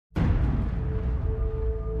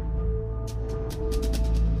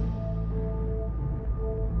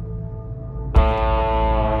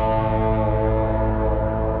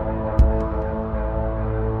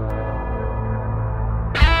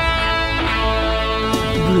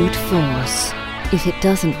brute force. If it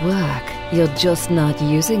doesn't work, you're just not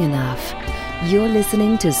using enough. You're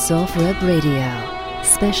listening to SOFREP Radio,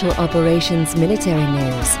 special operations military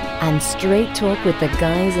news, and straight talk with the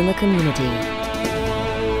guys in the community.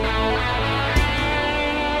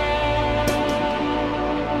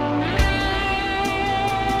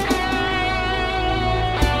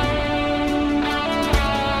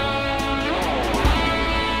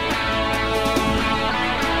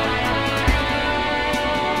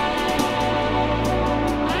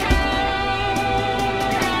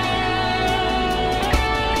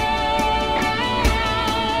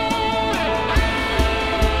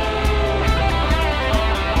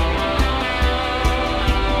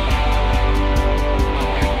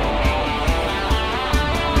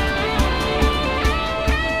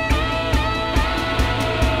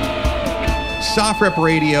 SOFREP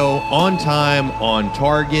Radio, on time, on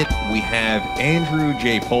target. We have Andrew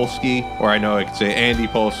J. Polsky, or I know I could say Andy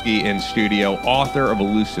Polsky, in studio, author of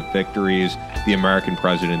Elusive Victories, The American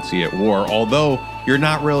Presidency at War. Although you're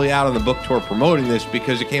not really out on the book tour promoting this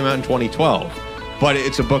because it came out in 2012. But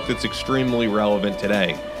it's a book that's extremely relevant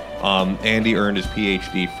today. Andy earned his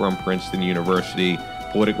PhD from Princeton University,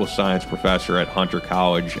 political science professor at Hunter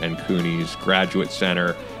College and CUNY's Graduate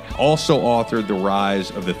Center. Also authored The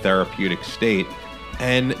Rise of the Therapeutic State.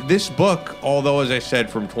 And this book, although, as I said,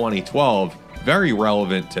 from 2012, very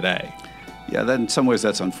relevant today. Yeah, that in some ways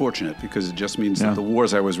that's unfortunate because it just means that the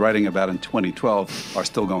wars I was writing about in 2012 are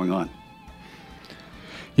still going on.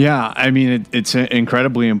 Yeah, I mean, it's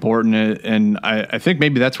incredibly important, and I think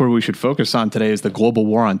maybe that's where we should focus on today is the global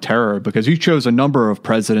war on terror, because you chose a number of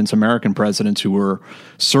presidents, American presidents, who were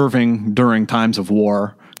serving during times of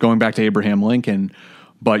war, going back to Abraham Lincoln.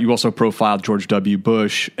 But you also profiled George W.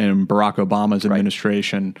 Bush and Barack Obama's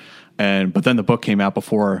administration, but then the book came out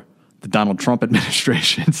before the Donald Trump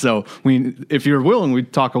administration. So, if you're willing,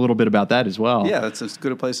 we'd talk a little bit about that as well. Yeah, that's as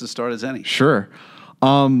good a place to start as any. Sure.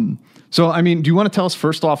 So, I mean, do you want to tell us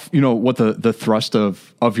first off, what the thrust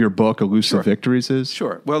of your book, Elusive Victories, is?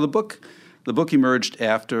 Sure. Well, the book emerged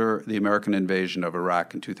after the American invasion of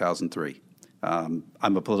Iraq in 2003. I'm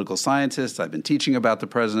a political scientist. I've been teaching about the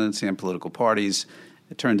presidency and political parties.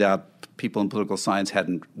 It turned out people in political science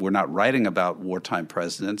were not writing about wartime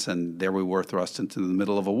presidents, and there we were thrust into the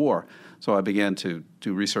middle of a war. So I began to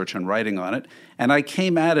do research and writing on it, and I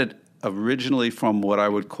came at it originally from what I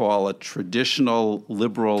would call a traditional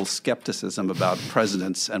liberal skepticism about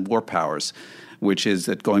presidents and war powers, which is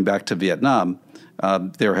that going back to Vietnam,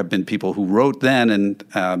 there have been people who wrote then,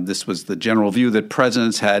 and this was the general view, that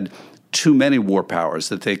presidents had too many war powers,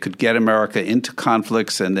 that they could get America into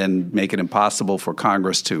conflicts and then make it impossible for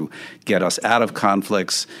Congress to get us out of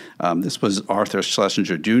conflicts. This was Arthur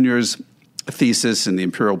Schlesinger Jr.'s thesis in the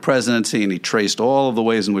Imperial Presidency, and he traced all of the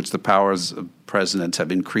ways in which the powers of presidents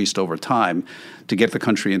have increased over time to get the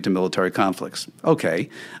country into military conflicts. Okay.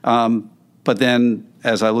 But then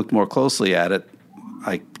as I looked more closely at it,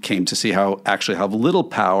 I came to see how little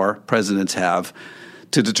power presidents have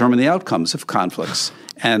to determine the outcomes of conflicts.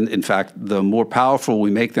 And in fact, the more powerful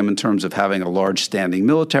we make them in terms of having a large standing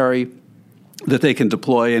military that they can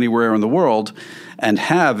deploy anywhere in the world and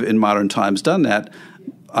have in modern times done that,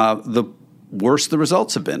 the worse the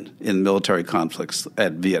results have been in military conflicts.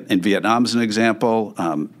 In Vietnam as an example,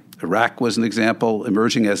 Iraq was an example,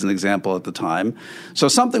 emerging as an example at the time. So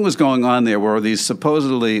something was going on there where these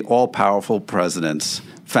supposedly all-powerful presidents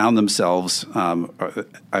found themselves,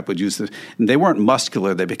 I would use this, and they weren't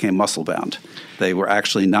muscular, they became muscle-bound. They were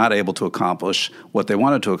actually not able to accomplish what they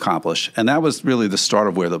wanted to accomplish. And that was really the start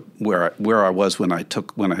of where I was when I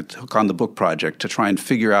took on the book project, to try and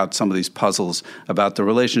figure out some of these puzzles about the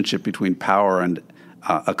relationship between power and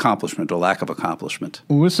accomplishment or lack of accomplishment.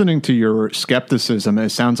 Listening to your skepticism, it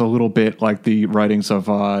sounds a little bit like the writings of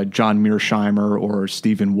John Mearsheimer or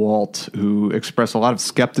Stephen Walt, who express a lot of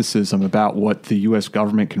skepticism about what the U.S.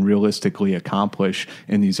 government can realistically accomplish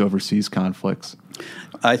in these overseas conflicts.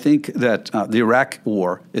 I think that the Iraq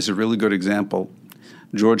War is a really good example.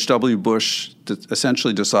 George W. Bush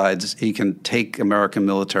essentially decides he can take American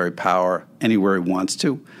military power anywhere he wants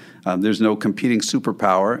to. There's no competing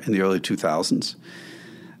superpower in the early 2000s.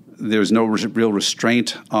 There's no real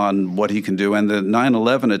restraint on what he can do. And the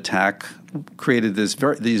 9/11 attack created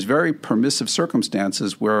these very permissive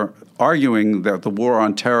circumstances where arguing that the war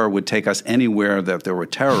on terror would take us anywhere that there were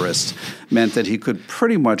terrorists meant that he could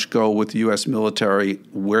pretty much go with the U.S. military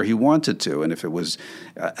where he wanted to. And if it was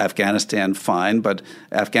Afghanistan, fine, but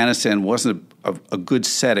Afghanistan wasn't a good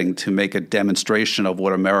setting to make a demonstration of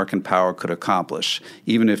what American power could accomplish.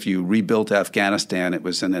 Even if you rebuilt Afghanistan, it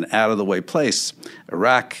was in an out-of-the-way place.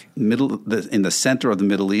 Iraq, in the center of the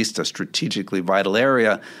Middle East, a strategically vital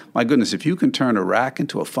area. My goodness, if you can turn Iraq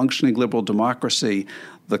into a functioning liberal democracy,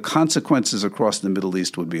 the consequences across the Middle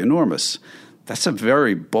East would be enormous. That's a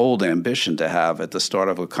very bold ambition to have at the start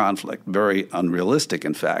of a conflict, very unrealistic,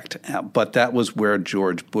 in fact. But that was where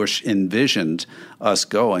George Bush envisioned us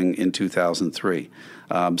going in 2003.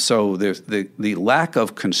 So the lack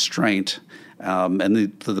of constraint and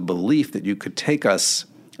the belief that you could take us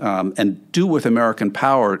and do with American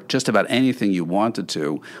power just about anything you wanted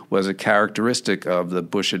to was a characteristic of the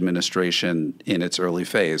Bush administration in its early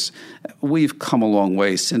phase. We've come a long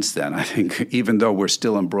way since then, I think, even though we're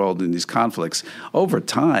still embroiled in these conflicts. Over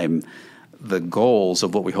time, the goals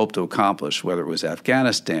of what we hope to accomplish, whether it was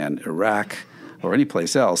Afghanistan, Iraq, or any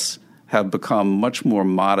place else, have become much more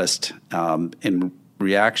modest in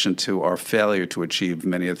reaction to our failure to achieve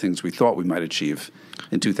many of the things we thought we might achieve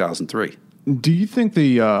in 2003. Do you think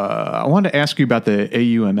I wanted to ask you about the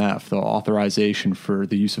AUMF, the authorization for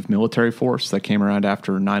the use of military force that came around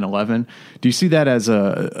after 9/11. Do you see that as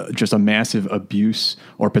just a massive abuse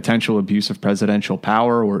or potential abuse of presidential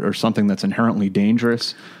power or something that's inherently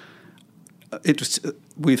dangerous?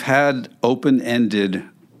 We've had open-ended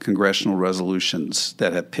congressional resolutions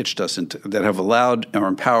that have that have allowed or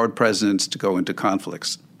empowered presidents to go into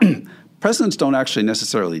conflicts. Presidents don't actually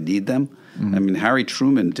necessarily need them. Mm-hmm. I mean, Harry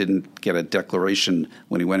Truman didn't get a declaration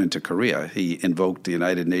when he went into Korea. He invoked the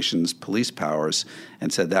United Nations police powers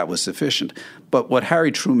and said that was sufficient. But what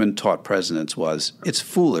Harry Truman taught presidents was it's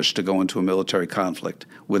foolish to go into a military conflict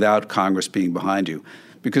without Congress being behind you,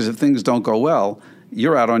 because if things don't go well,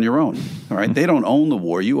 you're out on your own. All right? They don't own the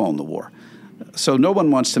war. You own the war. So no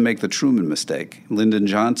one wants to make the Truman mistake. Lyndon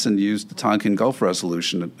Johnson used the Tonkin Gulf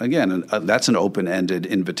Resolution. Again, that's an open-ended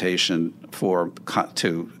invitation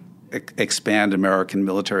to expand American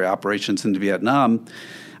military operations into Vietnam,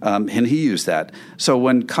 and he used that. So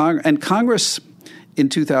when Congress in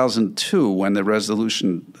 2002, when the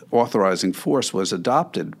resolution authorizing force was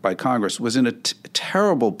adopted by Congress, was in a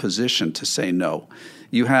terrible position to say no.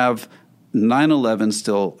 You have 9/11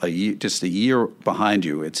 still just a year behind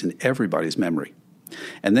you. It's in everybody's memory.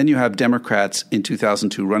 And then you have Democrats in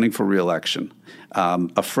 2002 running for re-election,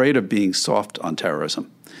 afraid of being soft on terrorism.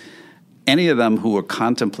 Any of them who were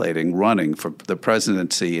contemplating running for the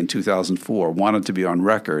presidency in 2004 wanted to be on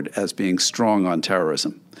record as being strong on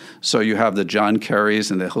terrorism. So you have the John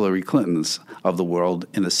Kerrys and the Hillary Clintons of the world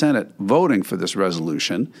in the Senate voting for this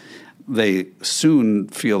resolution. They soon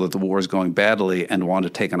feel that the war is going badly and want to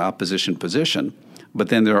take an opposition position, but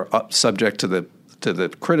then they're subject to the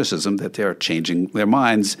criticism that they're changing their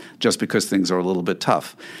minds just because things are a little bit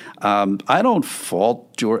tough. I don't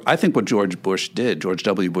fault George. I think what George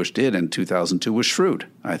W. Bush did in 2002 was shrewd.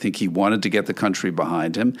 I think he wanted to get the country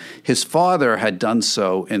behind him. His father had done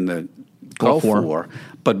so in the Gulf War,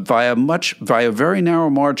 but via a very narrow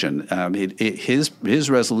margin. His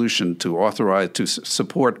resolution to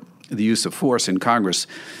support the use of force in Congress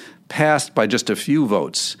passed by just a few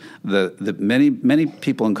votes. The many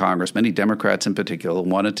people in Congress, many Democrats in particular,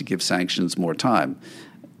 wanted to give sanctions more time.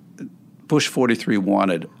 Bush 43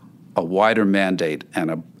 wanted a wider mandate,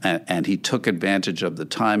 and he took advantage of the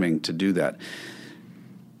timing to do that.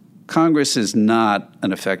 Congress is not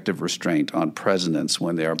an effective restraint on presidents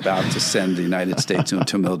when they're about to send the United States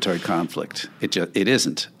into a military conflict. It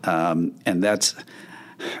isn't, and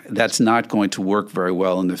that's not going to work very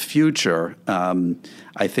well in the future.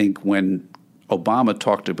 I think when Obama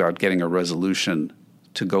talked about getting a resolution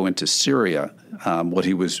to go into Syria, what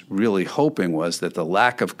he was really hoping was that the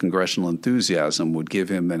lack of congressional enthusiasm would give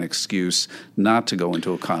him an excuse not to go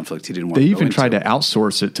into a conflict he didn't want to go into. They even tried to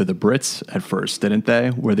outsource it to the Brits at first, didn't they?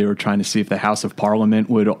 Where they were trying to see if the House of Parliament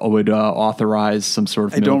would authorize some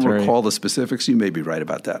sort of military. I don't recall the specifics. You may be right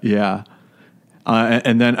about that. Yeah.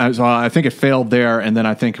 And then I think it failed there, and then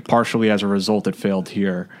I think partially as a result it failed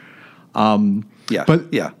here.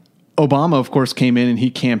 Obama, of course, came in and he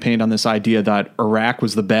campaigned on this idea that Iraq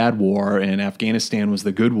was the bad war and Afghanistan was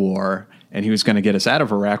the good war, and he was going to get us out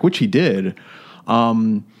of Iraq, which he did.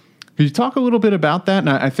 Could you talk a little bit about that? And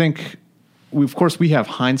I think, we have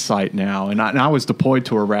hindsight now, and I was deployed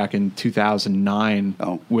to Iraq in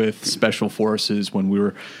 2009 with Special Forces when we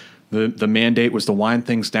were. The mandate was to wind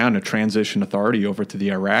things down, to transition authority over to the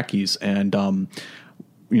Iraqis. And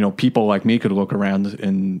people like me could look around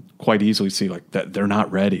and quite easily see like that they're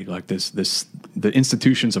not ready. Like the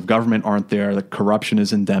institutions of government aren't there. The corruption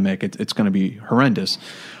is endemic. It's going to be horrendous.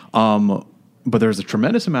 But there's a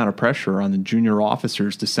tremendous amount of pressure on the junior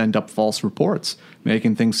officers to send up false reports,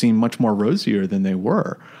 making things seem much more rosier than they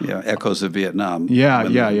were. Yeah, echoes of Vietnam.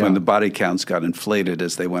 When the body counts got inflated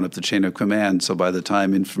as they went up the chain of command. So by the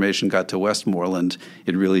time information got to Westmoreland,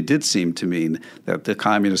 it really did seem to mean that the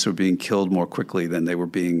communists were being killed more quickly than they were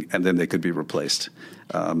being, and then they could be replaced.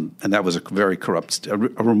 And that was a very corrupt, a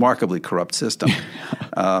remarkably corrupt system.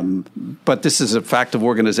 But this is a fact of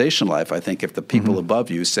organization life. I think if the people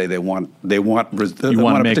above you say they want a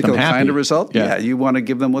particular kind of result, you want to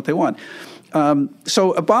give them what they want.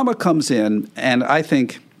 So Obama comes in, and I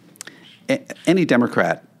think any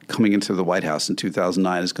Democrat coming into the White House in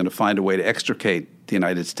 2009 is going to find a way to extricate the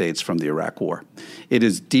United States from the Iraq War. It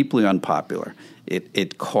is deeply unpopular.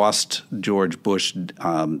 It cost George Bush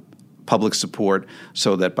public support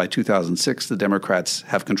so that by 2006 the Democrats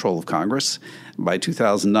have control of Congress. By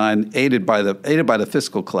 2009, aided by the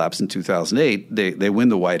fiscal collapse in 2008, they win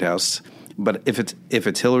the White House. But if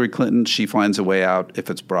it's Hillary Clinton, she finds a way out. If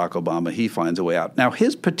it's Barack Obama, he finds a way out. Now,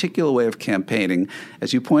 his particular way of campaigning,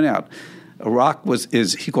 as you point out, Iraq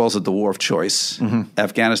he calls it the war of choice.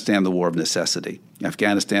 Afghanistan, the war of necessity.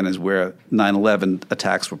 Afghanistan is where 9/11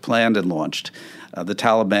 attacks were planned and launched. The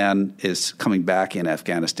Taliban is coming back in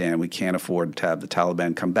Afghanistan. We can't afford to have the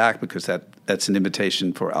Taliban come back because that's an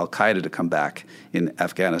invitation for al-Qaeda to come back in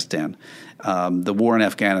Afghanistan. The war in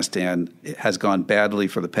Afghanistan has gone badly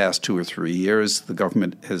for the past 2 or 3 years. The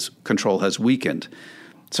government control has weakened.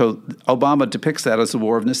 So Obama depicts that as a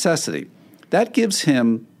war of necessity. That gives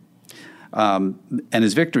him, and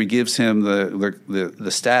his victory gives him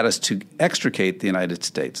the status to extricate the United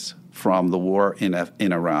States from the war in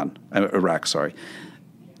Iraq.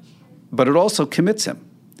 But it also commits him.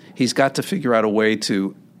 He's got to figure out a way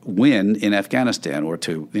to win in Afghanistan or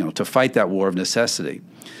to fight that war of necessity.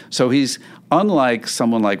 So he's unlike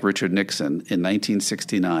someone like Richard Nixon in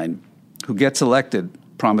 1969, who gets elected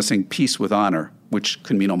promising peace with honor, which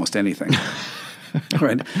can mean almost anything.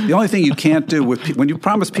 Right. The only thing you can't do when you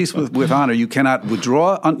promise peace with honor, you cannot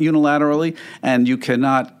withdraw unilaterally and you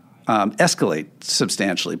cannot escalate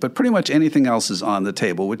substantially. But pretty much anything else is on the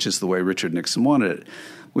table, which is the way Richard Nixon wanted it.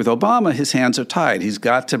 With Obama, his hands are tied. He's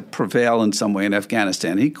got to prevail in some way in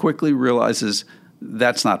Afghanistan. He quickly realizes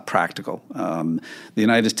that's not practical. The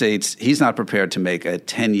United States, he's not prepared to make a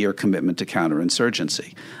 10-year commitment to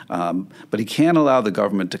counterinsurgency. But he can't allow the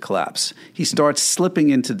government to collapse. He starts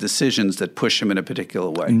slipping into decisions that push him in a particular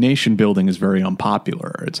way. Nation building is very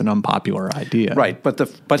unpopular. It's an unpopular idea. Right,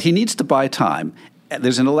 but he needs to buy time.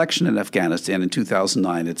 There's an election in Afghanistan in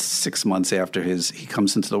 2009. It's 6 months after he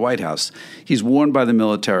comes into the White House. He's warned by the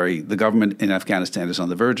military the government in Afghanistan is on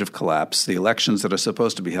the verge of collapse. The elections that are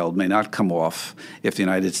supposed to be held may not come off if the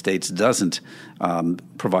United States doesn't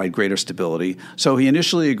provide greater stability. So he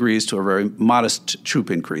initially agrees to a very modest troop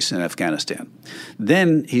increase in Afghanistan.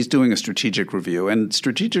 Then he's doing a strategic review, and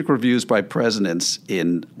strategic reviews by presidents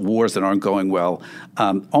in wars that aren't going well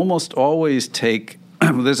almost always take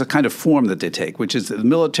there's a kind of form that they take, which is that the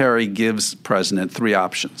military gives president 3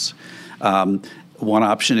 options. One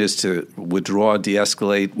option is to withdraw,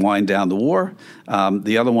 de-escalate, wind down the war.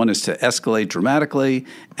 The other one is to escalate dramatically.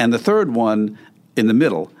 And the third one, in the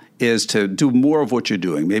middle, is to do more of what you're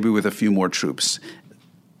doing, maybe with a few more troops.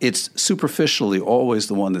 It's superficially always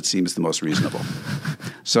the one that seems the most reasonable.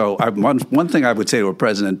 So one thing I would say to a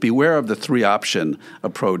president, beware of the 3-option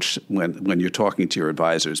approach when you're talking to your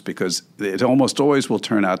advisors, because it almost always will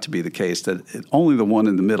turn out to be the case that only the one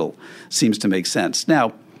in the middle seems to make sense.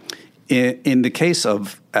 Now, in the case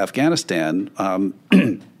of Afghanistan,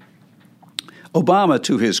 Obama,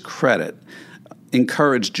 to his credit,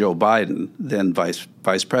 encouraged Joe Biden, then vice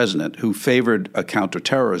president, who favored a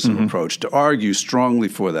counterterrorism approach, to argue strongly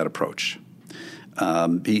for that approach.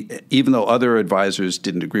 Even though other advisors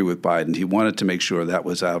didn't agree with Biden, he wanted to make sure that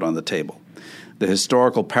was out on the table. The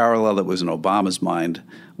historical parallel that was in Obama's mind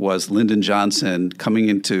was Lyndon Johnson coming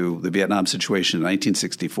into the Vietnam situation in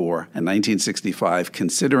 1964 and 1965,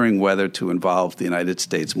 considering whether to involve the United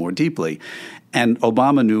States more deeply. And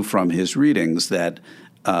Obama knew from his readings that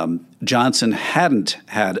Johnson hadn't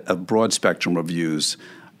had a broad spectrum of views,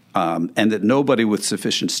 and that nobody with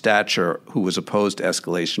sufficient stature who was opposed to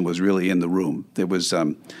escalation was really in the room. There was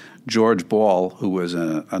George Ball, who was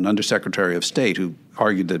an undersecretary of state, who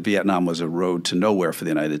argued that Vietnam was a road to nowhere for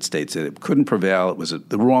the United States. That it couldn't prevail. It was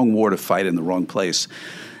the wrong war to fight in the wrong place.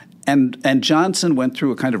 And Johnson went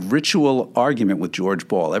through a kind of ritual argument with George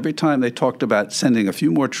Ball. Every time they talked about sending a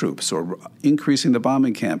few more troops or increasing the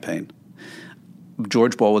bombing campaign,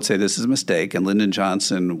 George Bull would say this is a mistake, and Lyndon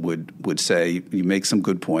Johnson would say you make some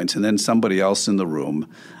good points, and then somebody else in the room,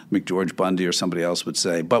 McGeorge Bundy or somebody else, would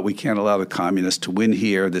say, but we can't allow the communists to win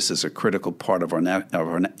here. This is a critical part of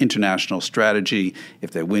our international strategy.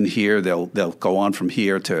 If they win here, they'll go on from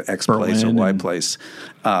here to X place or Y place.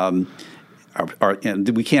 And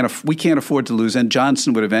we can't afford to lose. And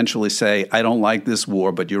Johnson would eventually say, I don't like this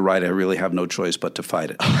war, but you're right, I really have no choice but to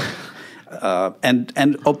fight it. And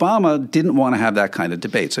Obama didn't want to have that kind of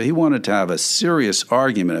debate, so he wanted to have a serious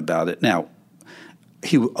argument about it. Now,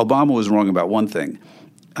 Obama was wrong about one thing.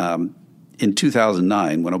 In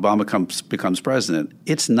 2009, when Obama becomes president,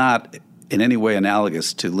 it's not in any way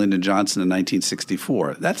analogous to Lyndon Johnson in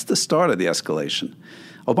 1964. That's the start of the escalation.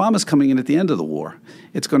 Obama's coming in at the end of the war.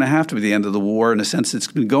 It's going to have to be the end of the war. In a sense, it's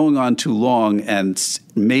been going on too long, and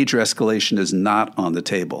major escalation is not on the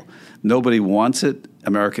table. Nobody wants it.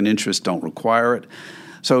 American interests don't require it.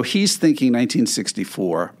 So he's thinking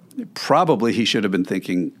 1964. Probably he should have been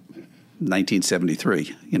thinking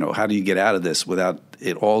 1973. How do you get out of this without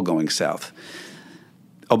it all going south?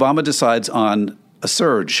 Obama decides on a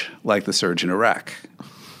surge like the surge in Iraq,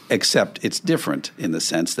 except it's different in the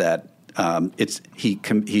sense that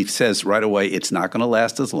he says right away it's not going to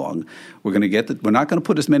last as long. We're not going to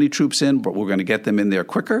put as many troops in, but we're going to get them in there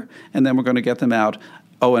quicker, and then we're going to get them out.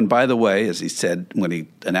 Oh, and by the way, as he said when he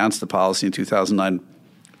announced the policy in 2009,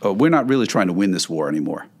 we're not really trying to win this war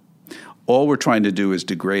anymore. All we're trying to do is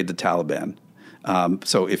degrade the Taliban.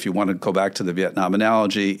 So if you want to go back to the Vietnam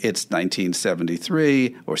analogy, it's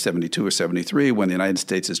 1973 or 72 or 73 when the United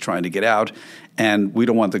States is trying to get out, and we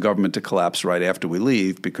don't want the government to collapse right after we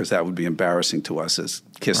leave because that would be embarrassing to us, as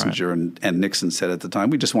Kissinger and Nixon said at the time.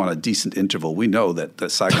 We just want a decent interval. We know that the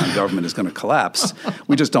Saigon government is going to collapse.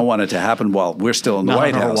 We just don't want it to happen while we're still in the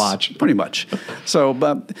White House. Watch. Pretty much. So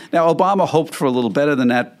now Obama hoped for a little better than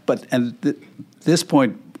that, but this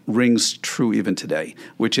point rings true even today,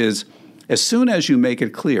 which is as soon as you make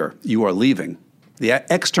it clear you are leaving, the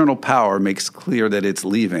external power makes clear that it's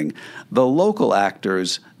leaving, the local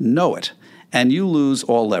actors know it, and you lose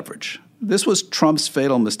all leverage. This was Trump's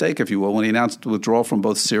fatal mistake, if you will, when he announced withdrawal from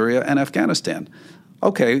both Syria and Afghanistan.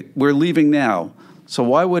 Okay, we're leaving now, so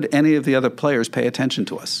why would any of the other players pay attention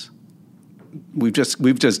to us? We've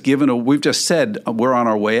just said we're on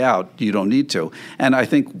our way out. You don't need to. And I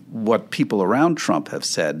think what people around Trump have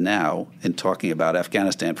said now in talking about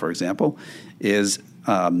Afghanistan, for example, is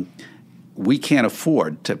we can't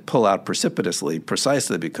afford to pull out precipitously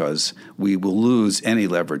precisely because we will lose any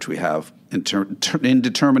leverage we have in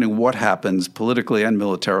determining what happens politically and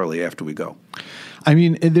militarily after we go. I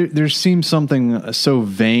mean, there seems something so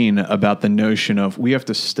vain about the notion of we have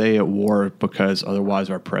to stay at war because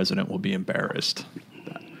otherwise our president will be embarrassed.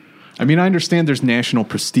 I mean, I understand there's national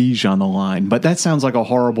prestige on the line, but that sounds like a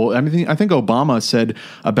horrible. I mean, I think Obama said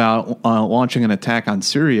about launching an attack on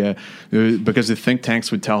Syria because the think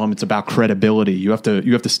tanks would tell him it's about credibility. You have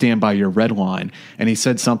to stand by your red line, and he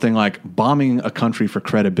said something like bombing a country for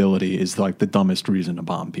credibility is like the dumbest reason to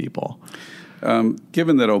bomb people.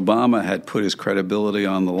 Given that Obama had put his credibility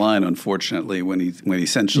on the line, unfortunately, when he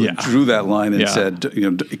essentially drew that line and said,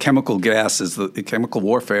 chemical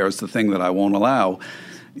warfare is the thing that I won't allow.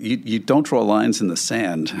 You don't draw lines in the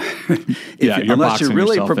sand unless you're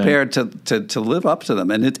really prepared to live up to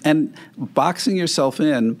them. And boxing yourself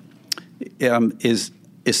in is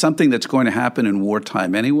something that's going to happen in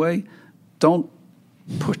wartime anyway. Don't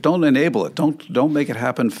enable it. Don't make it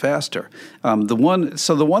happen faster. The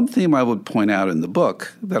one theme I would point out in the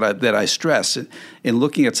book that I stress in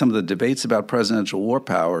looking at some of the debates about presidential war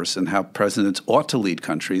powers and how presidents ought to lead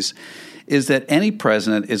countries is that any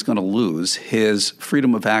president is going to lose his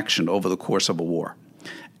freedom of action over the course of a war.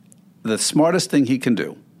 The smartest thing he can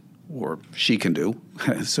do, or she can do,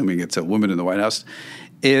 assuming it's a woman in the White House,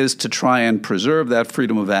 is to try and preserve that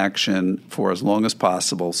freedom of action for as long as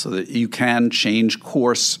possible so that you can change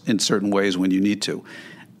course in certain ways when you need to.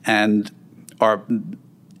 And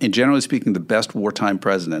generally speaking, the best wartime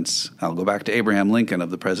presidents, I'll go back to Abraham Lincoln of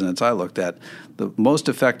the presidents I looked at, the most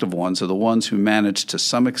effective ones are the ones who managed to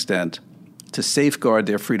some extent to safeguard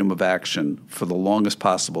their freedom of action for the longest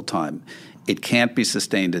possible time. It can't be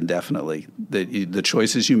sustained indefinitely. The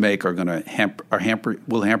choices you make are going to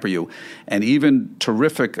will hamper you. And even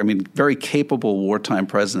terrific, very capable wartime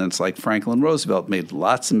presidents like Franklin Roosevelt made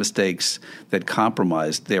lots of mistakes that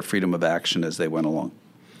compromised their freedom of action as they went along.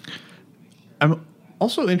 I'm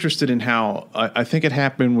also interested in how I think it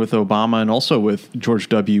happened with Obama and also with George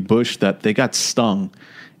W. Bush that they got stung.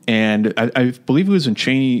 And I believe it was in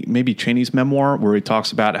Cheney's memoir where he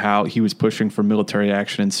talks about how he was pushing for military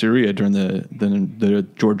action in Syria during the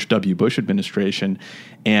George W. Bush administration.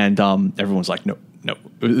 And everyone's like, no,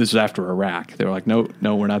 this is after Iraq. They were like, no,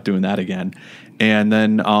 we're not doing that again. And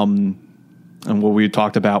then, and what we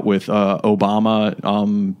talked about with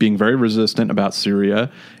Obama being very resistant about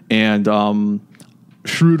Syria and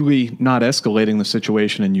shrewdly not escalating the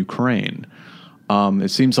situation in Ukraine.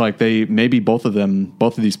 It seems like both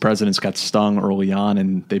of these presidents got stung early on,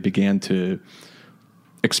 and they began to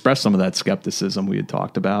express some of that skepticism we had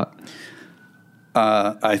talked about.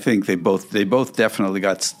 I think they both definitely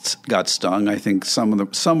got stung. I think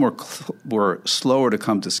some were slower to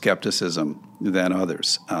come to skepticism than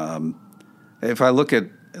others. If I look at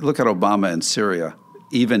Obama and Syria,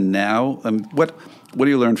 even now, what do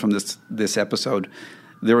you learn from this episode?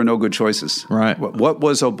 There were no good choices. Right. What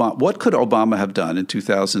could Obama have done in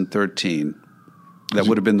 2013 that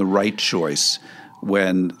would have been the right choice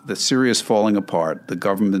when Syria is falling apart, the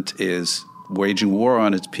government is waging war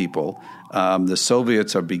on its people, the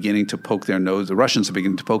Soviets are beginning to poke their nose, the Russians are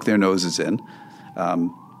beginning to poke their noses in.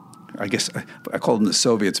 I guess I call them the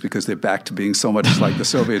Soviets because they're back to being so much like the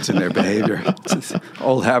Soviets in their behavior.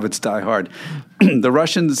 Old habits die hard. The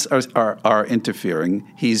Russians are interfering.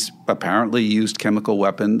 He's apparently used chemical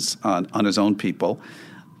weapons on his own people.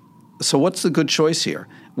 So what's the good choice here?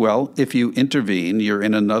 Well, if you intervene, you're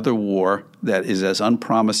in another war that is as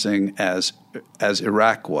unpromising as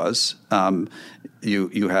Iraq was.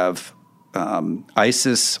 You have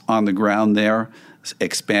ISIS on the ground there,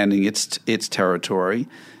 expanding its territory.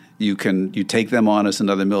 You take them on as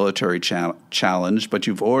another military challenge, but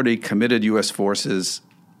you've already committed U.S. forces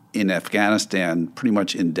in Afghanistan pretty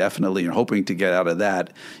much indefinitely and hoping to get out of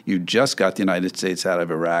that. You just got the United States out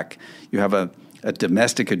of Iraq. You have a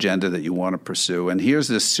domestic agenda that you want to pursue. And here's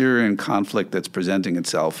this Syrian conflict that's presenting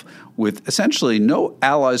itself with essentially no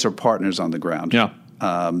allies or partners on the ground. Yeah.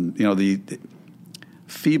 The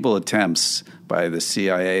feeble attempts by the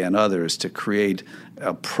CIA and others to create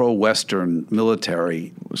a pro-Western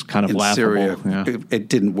military was kind of in laughable. Syria. Yeah. It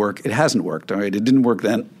didn't work. It hasn't worked. All right, it didn't work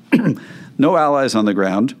then. No allies on the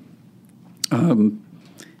ground.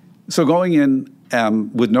 So going in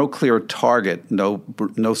with no clear target,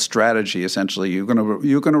 no strategy. Essentially, you're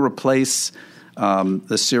going to replace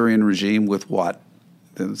the Syrian regime with what?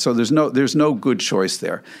 So there's no good choice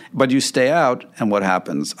there. But you stay out, and what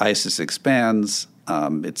happens? ISIS expands.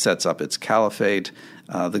 It sets up its caliphate.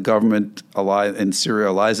 The government in Syria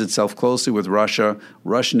allies itself closely with Russia.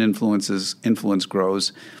 Russian influence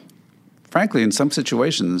grows. Frankly, in some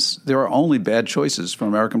situations, there are only bad choices for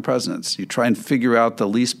American presidents. You try and figure out the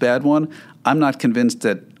least bad one. I'm not convinced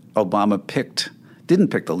that Obama didn't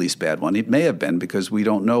pick the least bad one. It may have been because we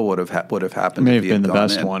don't know what would have happened. May if have he been had the gone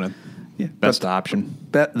best in. one, Yeah, best option.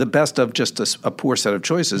 The best of just a poor set of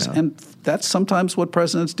choices, Yeah. and that's sometimes what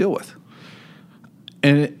presidents deal with.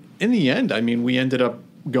 And in the end, I mean, we ended up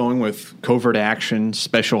going with covert action,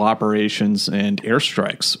 special operations, and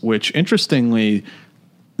airstrikes, which, interestingly,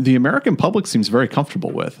 the American public seems very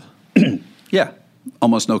comfortable with. Yeah,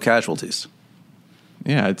 almost no casualties.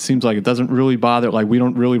 Yeah, it seems like it doesn't really bother. Like, we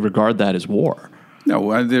don't really regard that as war.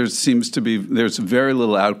 No, there's very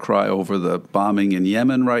little outcry over the bombing in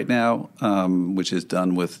Yemen right now, which has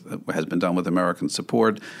been done with American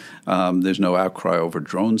support. There's no outcry over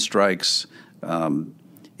drone strikes.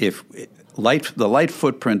 If the light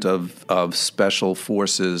footprint of special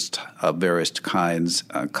forces of various kinds,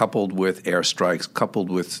 coupled with airstrikes, coupled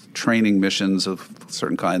with training missions of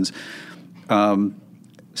certain kinds,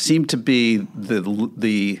 seem to be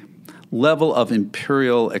the level of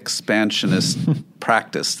imperial expansionist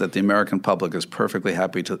practice that the American public is perfectly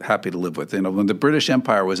happy to live with. You know, when the British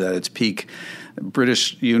Empire was at its peak,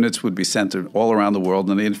 British units would be sent all around the world,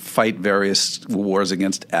 and they'd fight various wars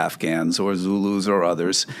against Afghans or Zulus or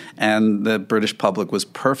others. And the British public was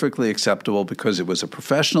perfectly acceptable because it was a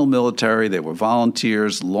professional military. They were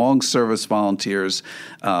volunteers, long service volunteers,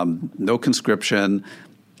 no conscription.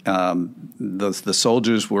 The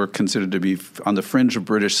soldiers were considered to be on the fringe of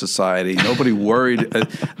British society. Nobody worried.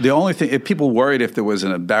 The only thing people worried if there was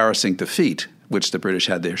an embarrassing defeat, which the British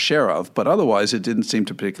had their share of, but otherwise it didn't seem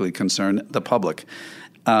to particularly concern the public.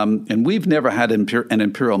 And we've never had an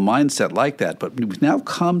imperial mindset like that, but we've now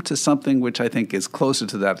come to something which I think is closer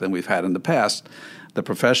to that than we've had in the past. The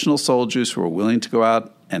professional soldiers who are willing to go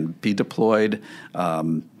out and be deployed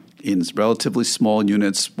in relatively small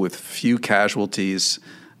units with few casualties.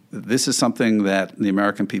 This is something that the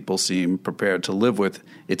American people seem prepared to live with.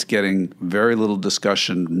 It's getting very little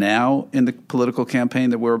discussion now in the political campaign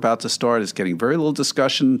that we're about to start. It's getting very little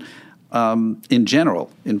discussion in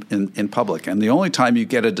general in public. And the only time you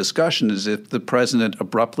get a discussion is if the president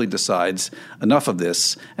abruptly decides enough of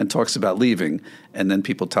this and talks about leaving. and then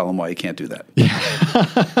people tell him why he can't do that.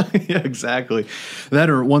 Yeah, exactly. That,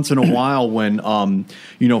 or once in a while when,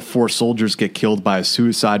 4 soldiers get killed by a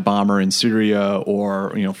suicide bomber in Syria,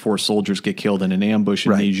 or, 4 soldiers get killed in an ambush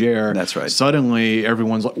in Niger. That's right. Suddenly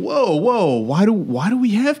everyone's like, whoa, why do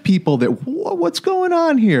we have people that, what's going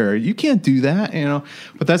on here? You can't do that,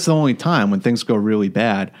 But that's the only time when things go really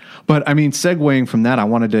bad. But I mean, segueing from that, I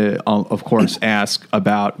wanted to, of course, ask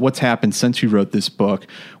about what's happened since you wrote this book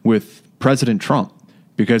with President Trump,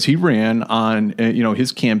 because he ran on,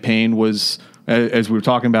 his campaign was, as we were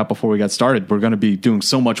talking about before we got started, we're going to be doing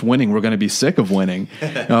so much winning, we're going to be sick of winning.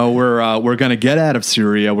 We're going to get out of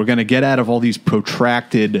Syria. We're going to get out of all these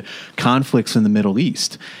protracted conflicts in the Middle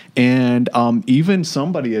East. And even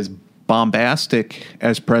somebody as bombastic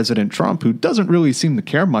as President Trump, who doesn't really seem to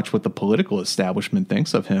care much what the political establishment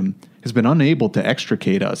thinks of him, has been unable to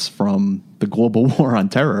extricate us from the global war on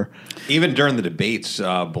terror. Even during the debates,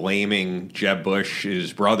 blaming Jeb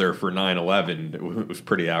Bush's brother for 9/11 was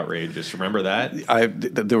pretty outrageous. Remember that?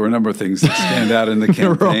 There were a number of things that stand out in the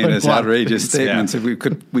campaign as outrageous statements.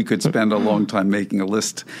 Yeah. We could spend a long time making a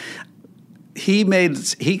list. He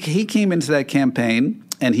came into that campaign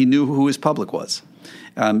and he knew who his public was.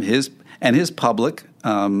 His public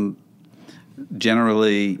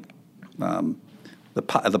generally.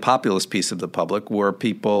 The populist piece of the public were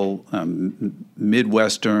people,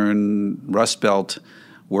 Midwestern, Rust Belt,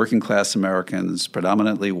 working class Americans,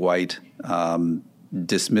 predominantly white,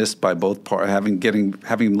 dismissed by both parties,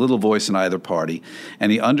 having little voice in either party,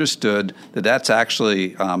 and he understood that that's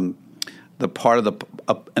actually the part of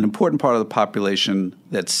an important part of the population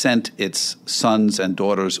that sent its sons and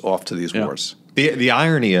daughters off to these wars. The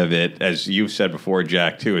irony of it, as you've said before,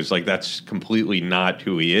 Jack, too, is like that's completely not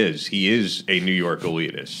who he is. He is a New York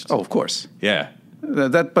elitist. Oh, of course. Yeah. There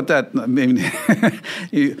are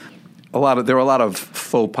a lot of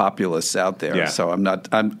faux populists out there. Yeah. So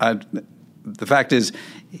the fact is,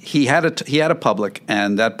 he had a public,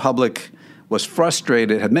 and that public was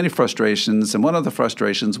frustrated, had many frustrations, and one of the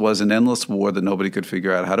frustrations was an endless war that nobody could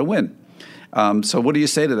figure out how to win. So what do you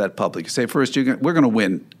say to that public? You say, first, we're going to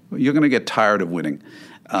win. You're going to get tired of winning.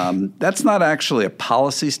 That's not actually a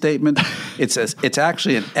policy statement. It's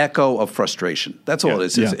actually an echo of frustration. That's all it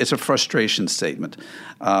is. Yeah. It's a frustration statement.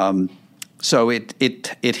 So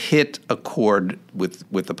it hit a chord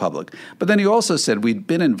with the public. But then he also said we'd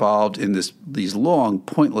been involved in these long,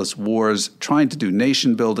 pointless wars trying to do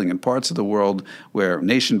nation building in parts of the world where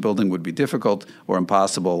nation building would be difficult or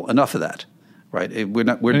impossible. Enough of that. Right, we're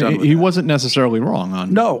done with that. He wasn't necessarily wrong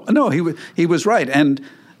on. No, he was right, and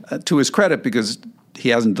to his credit, because he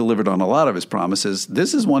hasn't delivered on a lot of his promises,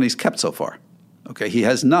 this is one he's kept so far. Okay, he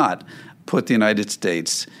has not put the United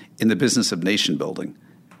States in the business of nation building.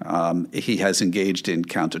 He has engaged in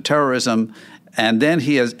counterterrorism, and then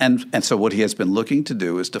he has, and so what he has been looking to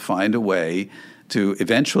do is to find a way to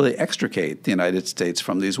eventually extricate the United States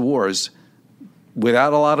from these wars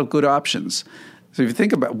without a lot of good options. So if you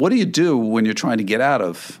think about what do you do when you're trying to get out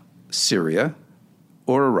of Syria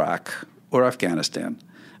or Iraq or Afghanistan?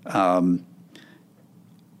 On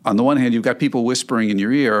the one hand, you've got people whispering in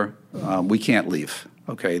your ear, "We can't leave."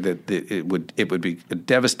 Okay, that it would be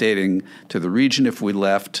devastating to the region if we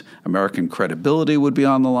left. American credibility would be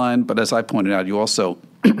on the line. But as I pointed out, you also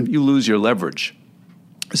you lose your leverage.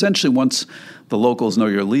 Essentially, once the locals know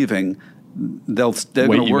you're leaving, they're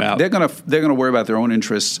going to work. They're going to worry about their own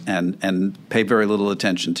interests and pay very little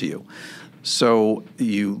attention to you. So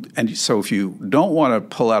if you don't want to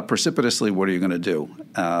pull out precipitously, what are you going to do?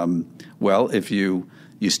 Well, if you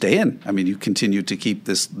stay in, I mean, you continue to keep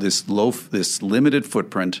this limited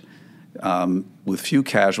footprint with few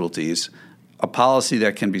casualties, a policy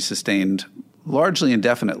that can be sustained largely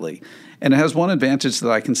indefinitely. And it has one advantage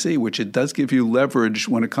that I can see, which it does give you leverage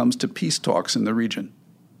when it comes to peace talks in the region.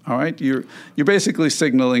 All right, you're basically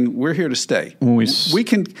signaling we're here to stay. We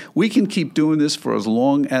can keep doing this for as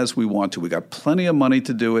long as we want to. We got plenty of money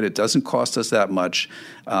to do it. It doesn't cost us that much.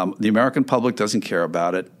 The American public doesn't care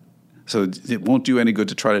about it, so it won't do any good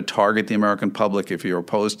to try to target the American public if you're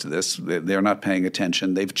opposed to this. They're not paying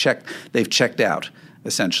attention. They've checked out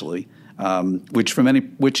essentially,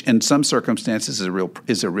 which in some circumstances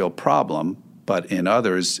is a real problem, but in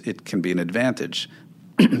others it can be an advantage.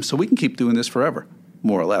 So we can keep doing this forever,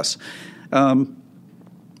 more or less.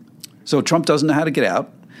 So Trump doesn't know how to get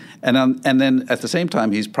out. And then at the same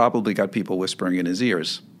time, he's probably got people whispering in his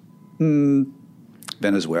ears,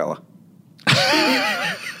 Venezuela.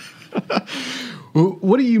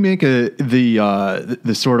 What do you make of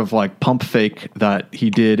the sort of like pump fake that he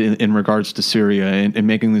did in regards to Syria and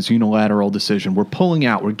making this unilateral decision? We're pulling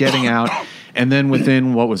out, we're getting out. And then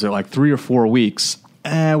within, 3 or 4 weeks,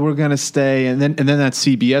 we're going to stay, and then that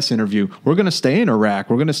CBS interview, we're going to stay in Iraq,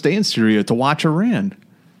 we're going to stay in Syria to watch Iran.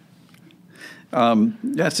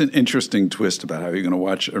 That's an interesting twist about how you're going to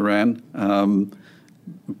watch Iran.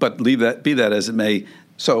 But be that as it may.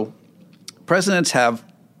 So presidents have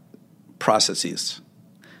processes,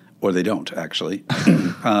 or they don't, actually.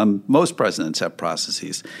 Most presidents have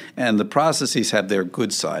processes. And the processes have their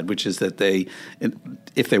good side, which is that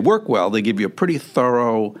if they work well, they give you a pretty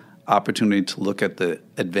thorough opportunity to look at the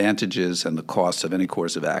advantages and the costs of any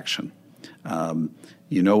course of action.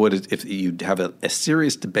 You know what? If you have a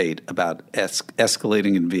serious debate about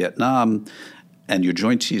escalating in Vietnam, and your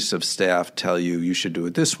Joint Chiefs of Staff tell you should do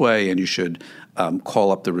it this way, and you should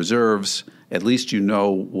call up the reserves, at least you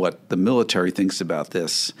know what the military thinks about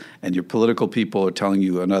this, and your political people are telling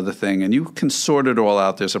you another thing, and you can sort it all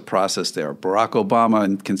out. There's a process there. Barack Obama,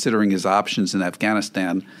 in considering his options in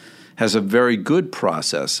Afghanistan, has a very good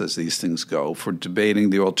process as these things go for debating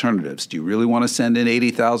the alternatives. Do you really want to send in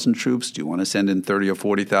 80,000 troops? Do you want to send in 30 or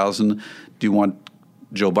 40,000? Do you want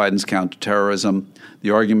Joe Biden's counterterrorism?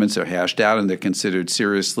 The arguments are hashed out, and they're considered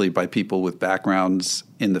seriously by people with backgrounds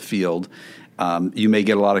in the field. You may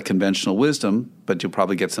get a lot of conventional wisdom, but you'll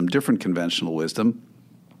probably get some different conventional wisdom.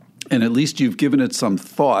 And at least you've given it some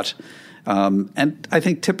thought. And I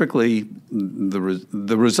think typically the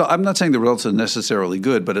result – I'm not saying the results are necessarily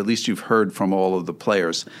good, but at least you've heard from all of the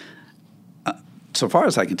players. So far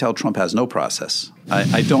as I can tell, Trump has no process.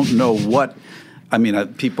 I don't know what – I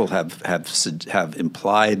mean, people have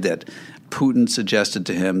implied that Putin suggested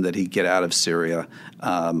to him that he get out of Syria.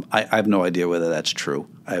 I have no idea whether that's true.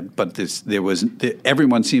 But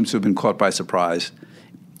everyone seems to have been caught by surprise.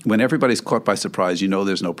 When everybody's caught by surprise, you know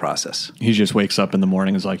there's no process. He just wakes up in the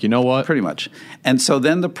morning and is like, you know what? Pretty much. And so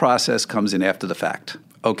then the process comes in after the fact.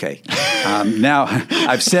 Okay, now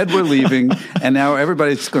I've said we're leaving, and now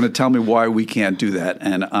everybody's going to tell me why we can't do that,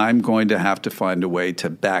 and I'm going to have to find a way to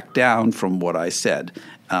back down from what I said.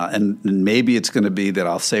 And maybe it's going to be that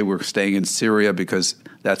I'll say we're staying in Syria because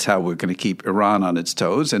that's how we're going to keep Iran on its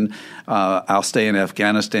toes. And I'll stay in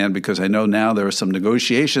Afghanistan because I know now there are some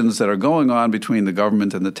negotiations that are going on between the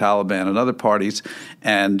government and the Taliban and other parties.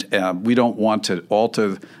 And we don't want to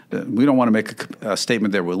we don't want to make a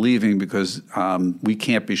statement that we're leaving because we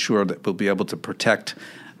can't be sure that we'll be able to protect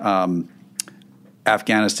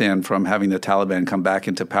Afghanistan from having the Taliban come back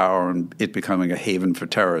into power and it becoming a haven for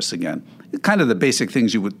terrorists again. Kind of the basic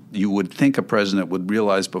things you would think a president would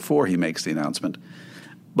realize before he makes the announcement.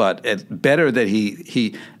 But better that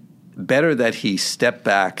he step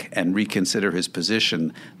back and reconsider his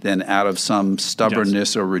position than out of some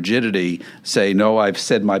stubbornness or rigidity say, no, I've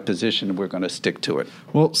said my position, we're going to stick to it.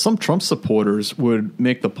 Well, some Trump supporters would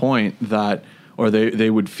make the point that, or they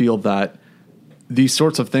would feel that these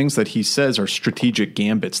sorts of things that he says are strategic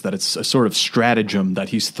gambits, that it's a sort of stratagem, that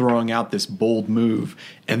he's throwing out this bold move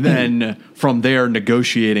and then from there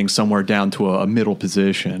negotiating somewhere down to a middle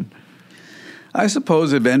position. I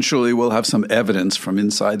suppose eventually we'll have some evidence from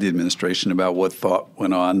inside the administration about what thought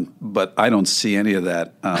went on, but I don't see any of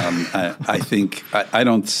that. I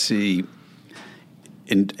don't see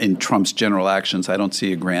in Trump's general actions, I don't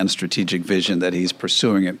see a grand strategic vision that he's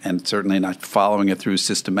pursuing it and certainly not following it through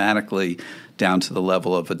systematically down to the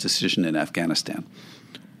level of a decision in Afghanistan.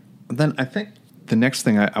 Then I think the next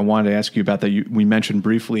thing I wanted to ask you about that we mentioned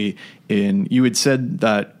briefly you had said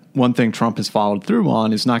that one thing Trump has followed through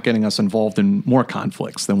on is not getting us involved in more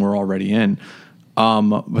conflicts than we're already in.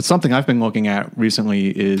 But something I've been looking at recently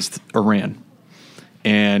is Iran.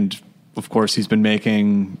 And, of course, he's been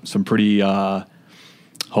making some pretty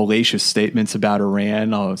hellacious statements about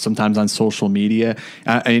Iran, sometimes on social media.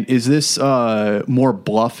 Is this more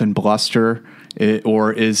bluff and bluster,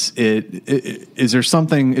 or is there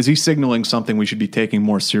something? Is he signaling something we should be taking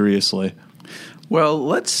more seriously? Well,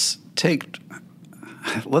 let's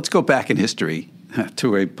go back in history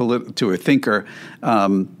to a thinker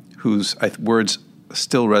whose words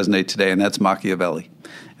still resonate today, and that's Machiavelli.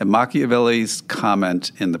 And Machiavelli's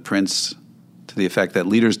comment in The Prince to the effect that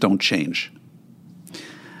leaders don't change.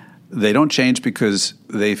 They don't change because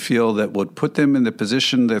they feel that what put them in the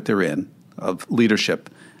position that they're in of leadership,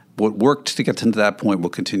 what worked to get them to that point will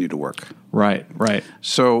continue to work. Right.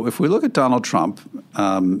 So if we look at Donald Trump,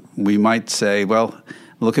 we might say, well,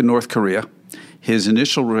 look at North Korea. His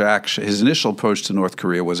initial approach to North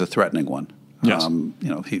Korea was a threatening one. Yes.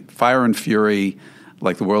 Fire and fury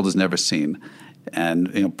like the world has never seen,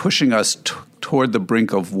 and pushing us toward the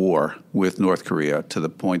brink of war with North Korea to the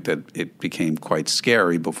point that it became quite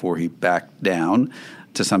scary before he backed down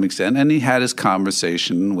to some extent. And he had his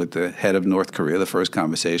conversation with the head of North Korea, the first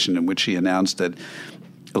conversation in which he announced that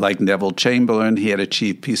like Neville Chamberlain, he had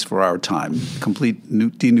achieved peace for our time, complete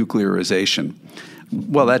denuclearization.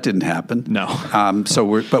 Well, that didn't happen. No.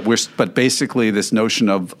 But basically, this notion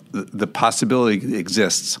of the possibility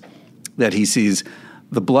exists that he sees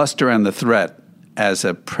the bluster and the threat as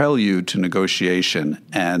a prelude to negotiation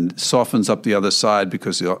and softens up the other side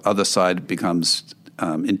because the other side becomes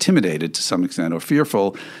intimidated to some extent or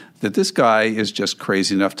fearful that this guy is just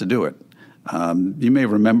crazy enough to do it. You may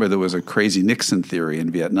remember there was a crazy Nixon theory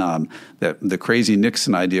in Vietnam, that the crazy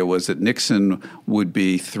Nixon idea was that Nixon would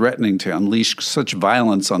be threatening to unleash such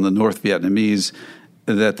violence on the North Vietnamese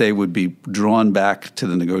that they would be drawn back to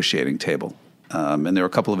the negotiating table. And there are a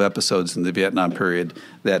couple of episodes in the Vietnam period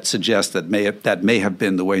that suggest that may have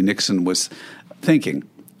been the way Nixon was thinking.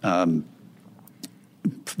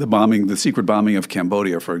 The secret bombing of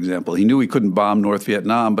Cambodia, for example. He knew he couldn't bomb North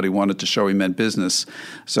Vietnam, but he wanted to show he meant business.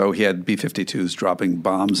 So he had B-52s dropping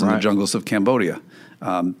bombs in the jungles of Cambodia.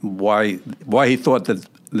 Why he thought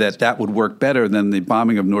that would work better than the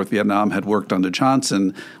bombing of North Vietnam had worked under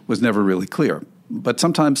Johnson was never really clear. But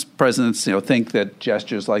sometimes presidents, think that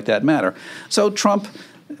gestures like that matter. So Trump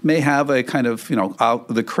may have a kind of,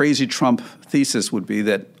 the crazy Trump thesis would be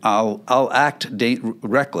that I'll act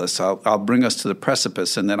reckless. I'll bring us to the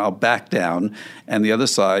precipice, and then I'll back down. And the other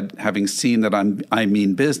side, having seen that I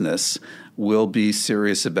mean business, will be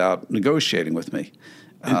serious about negotiating with me.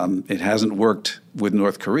 It hasn't worked with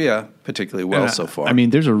North Korea particularly well so far. I mean,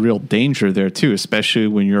 there's a real danger there, too, especially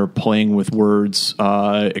when you're playing with words,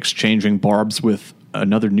 exchanging barbs with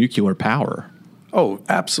another nuclear power. Oh,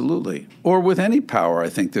 absolutely. Or with any power, I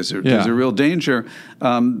think there's a real danger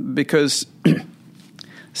because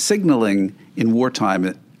signaling in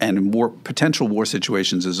wartime and in potential war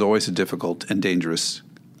situations is always a difficult and dangerous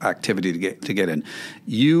activity to get in.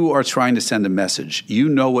 You are trying to send a message. You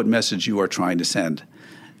know what message you are trying to send,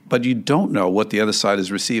 but you don't know what the other side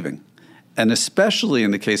is receiving. And especially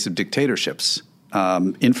in the case of dictatorships,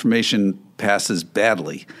 information passes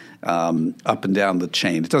badly up and down the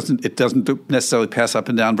chain. It doesn't necessarily pass up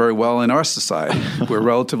and down very well in our society. We're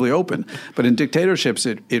relatively open, but in dictatorships,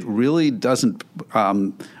 it really doesn't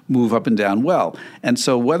move up and down well. And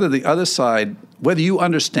so whether you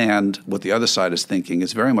understand what the other side is thinking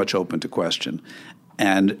is very much open to question,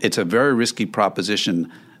 and it's a very risky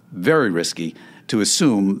proposition, very risky, to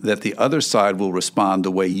assume that the other side will respond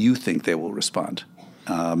the way you think they will respond.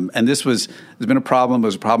 And there's been a problem. There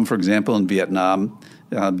was a problem, for example, in Vietnam.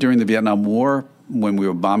 During the Vietnam War, when we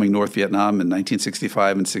were bombing North Vietnam in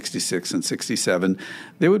 1965 and 66 and 67,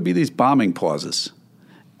 there would be these bombing pauses.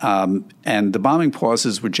 And the bombing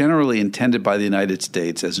pauses were generally intended by the United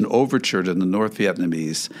States as an overture to the North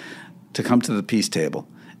Vietnamese to come to the peace table,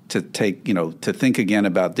 to think again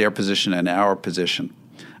about their position and our position.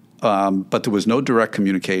 But there was no direct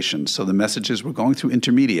communication, so the messages were going through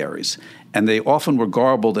intermediaries, and they often were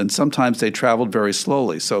garbled, and sometimes they traveled very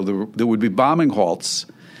slowly. So there would be bombing halts,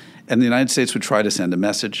 and the United States would try to send a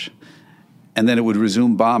message, and then it would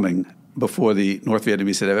resume bombing before the North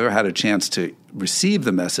Vietnamese had ever had a chance to receive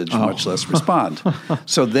the message, much less respond.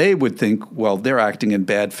 So they would think, well, they're acting in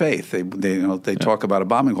bad faith. They talk about a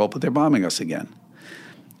bombing halt, but they're bombing us again.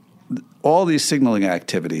 All these signaling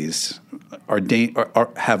activities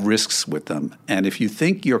have risks with them. And if you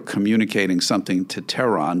think you're communicating something to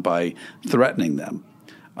Tehran by threatening them,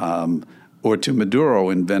 or to Maduro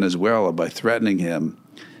in Venezuela by threatening him,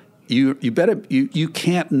 you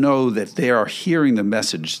can't know that they are hearing the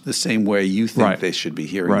message the same way you think they should be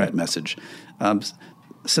hearing that message.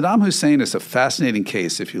 Saddam Hussein is a fascinating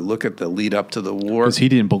case if you look at the lead up to the war. Because he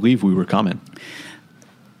didn't believe we were coming.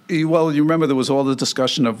 Well, you remember there was all the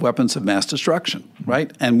discussion of weapons of mass destruction,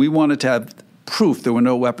 right? And we wanted to have proof there were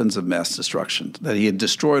no weapons of mass destruction, that he had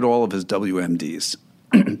destroyed all of his WMDs.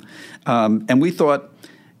 And we thought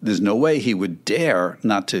there's no way he would dare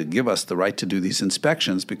not to give us the right to do these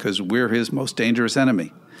inspections because we're his most dangerous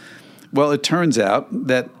enemy. Well, it turns out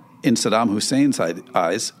that in Saddam Hussein's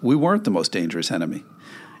eyes, we weren't the most dangerous enemy.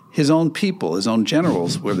 His own people, his own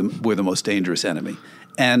generals were the most dangerous enemy.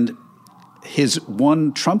 And his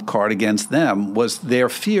one trump card against them was their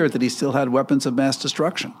fear that he still had weapons of mass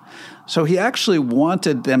destruction. So he actually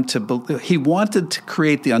wanted them he wanted to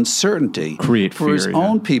create the uncertainty for his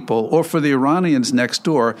own people or for the Iranians next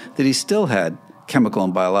door that he still had chemical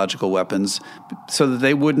and biological weapons so that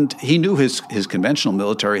they wouldn't. He knew his conventional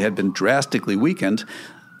military had been drastically weakened,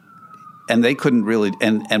 and they couldn't really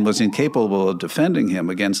and was incapable of defending him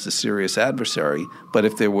against a serious adversary. But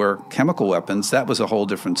if there were chemical weapons, that was a whole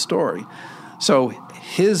different story. So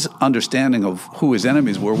his understanding of who his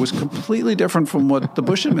enemies were was completely different from what the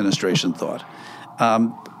Bush administration thought.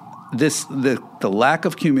 the lack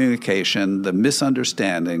of communication, the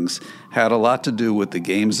misunderstandings, had a lot to do with the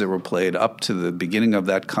games that were played up to the beginning of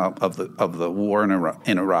that of the war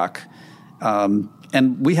in Iraq,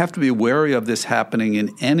 and we have to be wary of this happening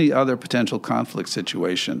in any other potential conflict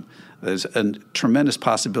situation. There's a tremendous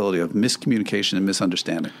possibility of miscommunication and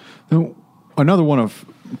misunderstanding. Another one of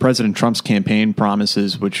President Trump's campaign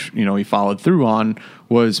promises, which he followed through on,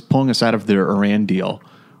 was pulling us out of the Iran deal,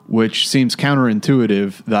 which seems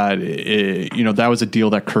counterintuitive that that was a deal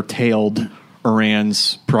that curtailed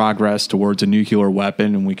Iran's progress towards a nuclear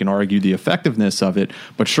weapon, and we can argue the effectiveness of it.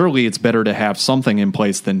 But surely it's better to have something in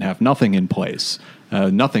place than have nothing in place,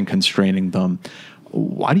 nothing constraining them.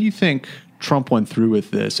 Why do you think Trump went through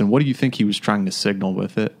with this, and what do you think he was trying to signal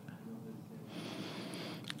with it?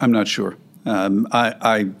 I'm not sure.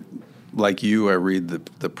 I like you, I read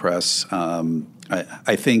the press.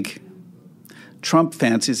 I think Trump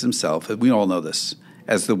fancies himself, we all know this,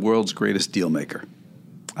 as the world's greatest deal maker.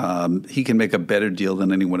 He can make a better deal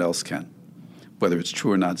than anyone else can. Whether it's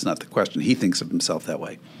true or not is not the question. He thinks of himself that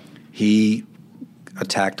way. He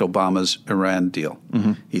attacked Obama's Iran deal.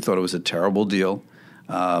 Mm-hmm. He thought it was a terrible deal.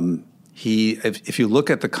 If you look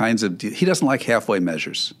at the kinds of he doesn't like halfway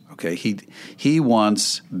measures. Okay, he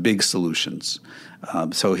wants big solutions.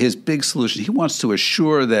 So his big solution, he wants to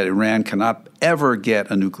assure that Iran cannot ever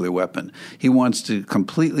get a nuclear weapon. He wants to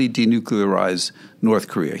completely denuclearize North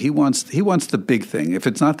Korea. He wants the big thing. If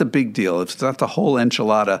it's not the big deal, if it's not the whole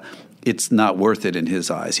enchilada, it's not worth it in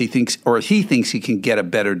his eyes. He thinks he can get a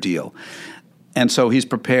better deal. And so he's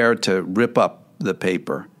prepared to rip up the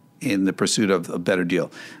paper in the pursuit of a better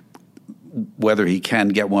deal. Whether he can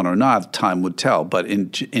get one or not, time would tell. But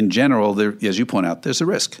in general, as you point out, there's a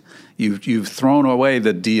risk. You've thrown away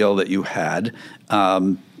the deal that you had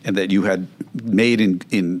and that you had made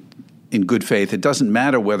in good faith. It doesn't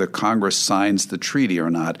matter whether Congress signs the treaty or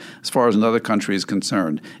not. As far as another country is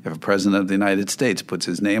concerned, if a president of the United States puts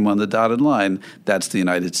his name on the dotted line, that's the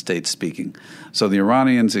United States speaking. So the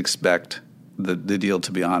Iranians expect the deal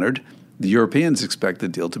to be honored. The Europeans expect the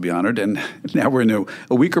deal to be honored, and now we're in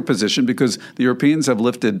a weaker position because the Europeans have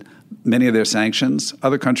lifted many of their sanctions.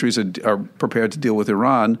 Other countries are prepared to deal with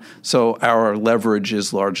Iran, so our leverage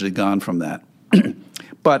is largely gone from that.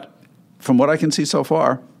 But from what I can see so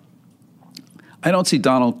far, I don't see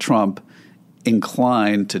Donald Trump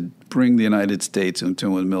inclined to bring the United States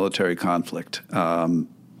into a military conflict.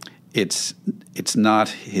 It's not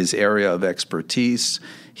his area of expertise.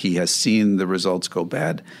 He has seen the results go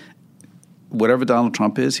bad. Whatever Donald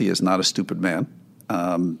Trump is, he is not a stupid man.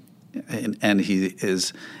 And he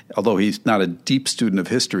is, although he's not a deep student of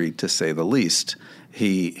history, to say the least,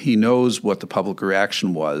 he knows what the public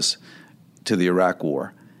reaction was to the Iraq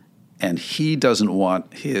War. And he doesn't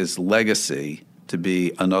want his legacy to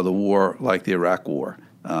be another war like the Iraq War,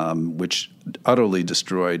 which utterly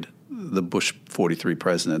destroyed the Bush 43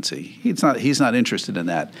 presidency. He's not interested in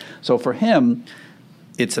that. So for him,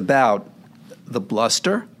 it's about the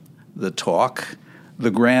bluster, the talk, the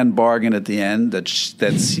grand bargain at the end that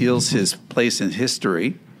seals his place in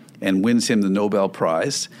history and wins him the Nobel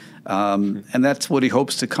Prize. And that's what he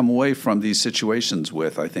hopes to come away from these situations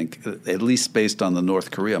with, I think, at least based on the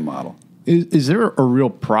North Korea model. Is there a real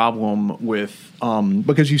problem with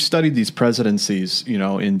because you studied these presidencies,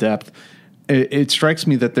 in depth? It strikes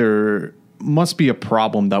me that there must be a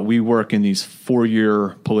problem that we work in these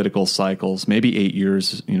 4-year political cycles, maybe 8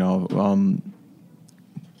 years.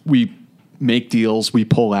 We make deals, we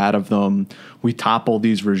pull out of them, we topple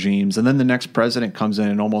these regimes, and then the next president comes in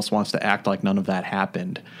and almost wants to act like none of that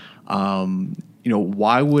happened.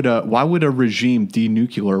 Why would a regime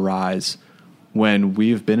denuclearize when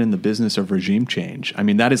we've been in the business of regime change? I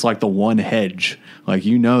mean, that is like the one hedge. Like, the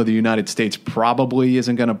United States probably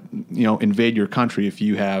isn't going to, invade your country if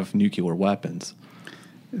you have nuclear weapons.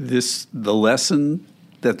 The lesson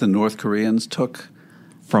that the North Koreans took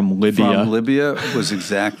from Libya was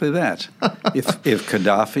exactly that. If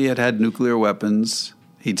Gaddafi had nuclear weapons,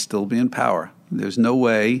 he'd still be in power. There's no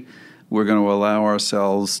way we're going to allow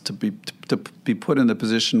ourselves to be put in the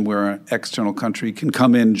position where an external country can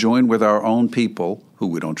come in, join with our own people, who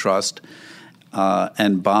we don't trust,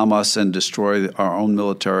 and bomb us and destroy our own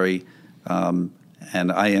military.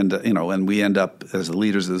 And we end up as the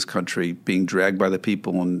leaders of this country being dragged by the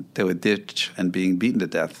people into a ditch and being beaten to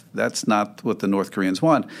death. That's not what the North Koreans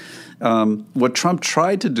want. What Trump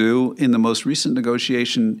tried to do in the most recent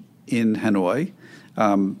negotiation in Hanoi,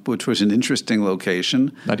 which was an interesting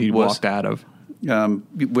location, that he walked out of. But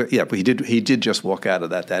he did just walk out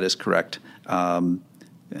of that. That is correct.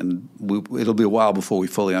 and it'll be a while before we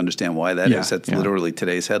fully understand why that is. That's literally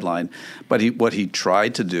today's headline. But what he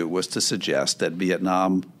tried to do was to suggest that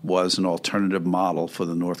Vietnam was an alternative model for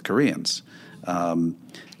the North Koreans. And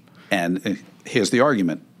here's the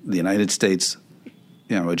argument. The United States,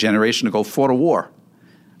 a generation ago, fought a war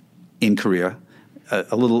in Korea.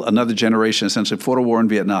 Another generation essentially fought a war in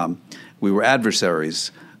Vietnam. We were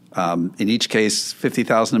adversaries. In each case,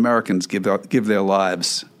 50,000 Americans give their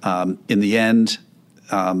lives. In the end,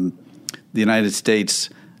 the United States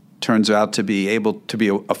turns out to be able to be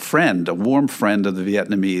a friend, a warm friend of the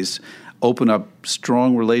Vietnamese, open up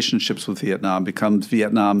strong relationships with Vietnam, becomes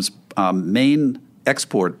Vietnam's main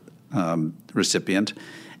export recipient,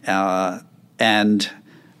 and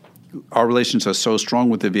our relations are so strong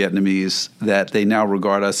with the Vietnamese that they now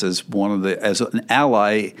regard us as as an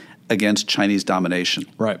ally against Chinese domination.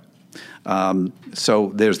 Right.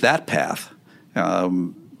 So there's that path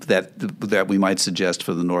that we might suggest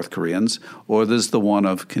for the North Koreans, or there's the one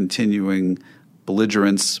of continuing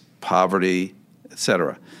belligerence, poverty,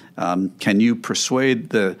 etc. Can you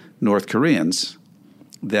persuade the North Koreans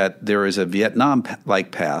that there is a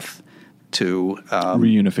Vietnam-like path to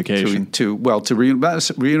reunification? To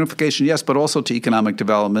reunification, yes, but also to economic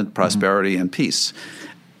development, prosperity, and peace.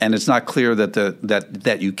 And it's not clear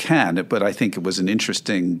that you can, but I think it was an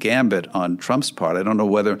interesting gambit on Trump's part. I don't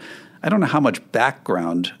know how much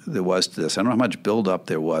background there was to this. I don't know how much buildup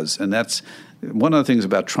there was. And that's one of the things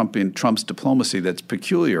about Trump's diplomacy that's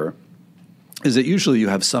peculiar, is that usually you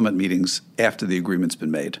have summit meetings after the agreement's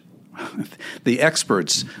been made. The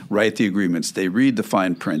experts write the agreements. They read the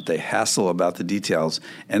fine print. They hassle about the details.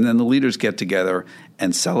 And then the leaders get together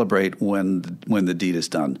and celebrate when the deed is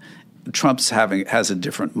done. Trump's has a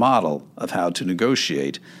different model of how to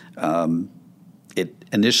negotiate. It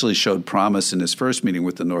initially showed promise in his first meeting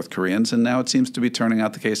with the North Koreans, and now it seems to be turning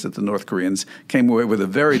out the case that the North Koreans came away with a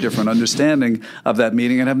very different understanding of that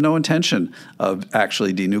meeting and have no intention of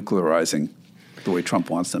actually denuclearizing the way Trump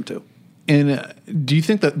wants them to. And do you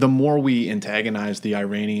think that the more we antagonize the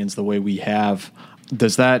Iranians the way we have,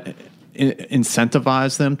 does that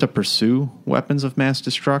incentivize them to pursue weapons of mass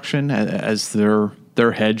destruction as their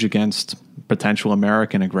hedge against potential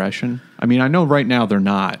American aggression? I mean, I know right now they're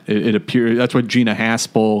not. It appears that's what Gina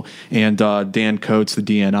Haspel and Dan Coates, the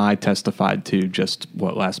DNI, testified to just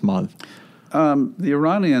last month. The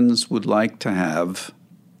Iranians would like to have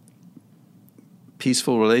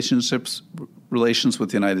peaceful relations with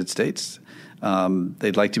the United States.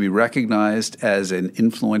 They'd like to be recognized as an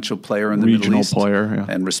influential player in the Middle East,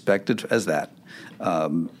 and respected as that.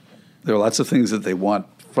 There are lots of things that they want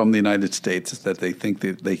from the United States that they think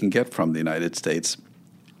that they can get from the United States.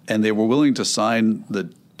 And they were willing to sign the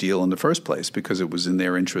deal in the first place because it was in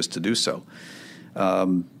their interest to do so.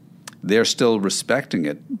 They're still respecting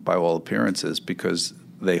it by all appearances because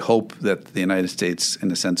they hope that the United States,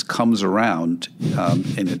 in a sense, comes around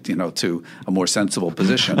to a more sensible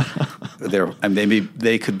position.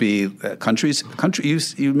 They could be countries.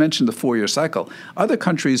 You mentioned the 4-year cycle. Other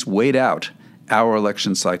countries wait out our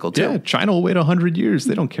election cycle too. Yeah, China will wait 100 years.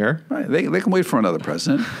 They don't care. Right. They can wait for another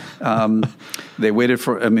president. They waited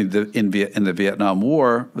for. In the Vietnam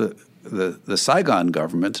War, the Saigon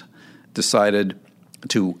government decided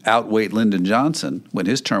to outweight Lyndon Johnson when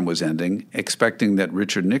his term was ending, expecting that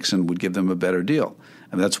Richard Nixon would give them a better deal.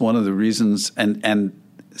 And that's one of the reasons, and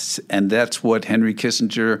that's what Henry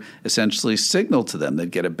Kissinger essentially signaled to them. They'd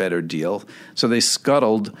get a better deal. So they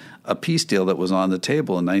scuttled a peace deal that was on the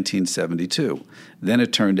table in 1972. Then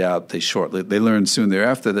it turned out they learned soon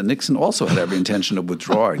thereafter that Nixon also had every intention of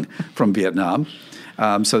withdrawing from Vietnam.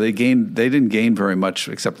 So they didn't gain very much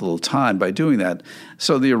except a little time by doing that.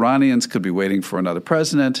 So the Iranians could be waiting for another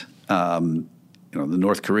president. The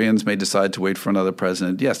North Koreans may decide to wait for another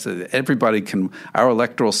president. Yes, everybody can. Our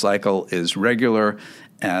electoral cycle is regular,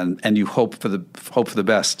 and you hope for the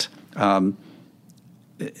best.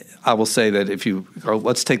 I will say that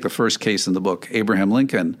let's take the first case in the book, Abraham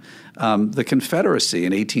Lincoln, the Confederacy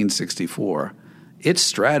in 1864. Its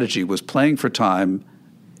strategy was playing for time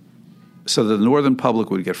so that the Northern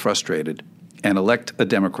public would get frustrated and elect a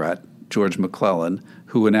Democrat, George McClellan,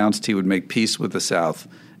 who announced he would make peace with the South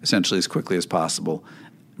essentially as quickly as possible,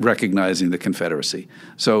 recognizing the Confederacy.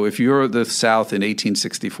 So if you're the South in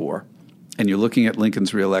 1864 and you're looking at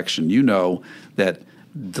Lincoln's reelection, you know that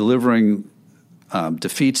delivering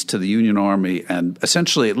defeats to the Union Army and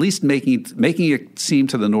essentially at least making it seem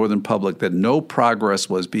to the Northern public that no progress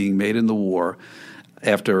was being made in the war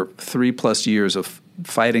after 3+ years of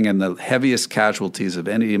fighting and the heaviest casualties of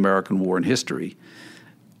any American war in history,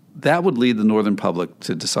 that would lead the Northern public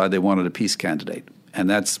to decide they wanted a peace candidate. And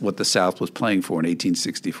that's what the South was playing for in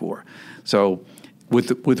 1864. So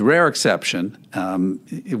with rare exception,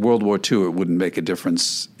 in World War II, it wouldn't make a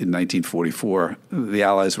difference in 1944. The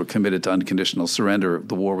Allies were committed to unconditional surrender.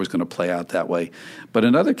 The war was going to play out that way. But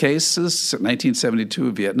in other cases,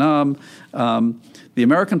 1972, Vietnam, the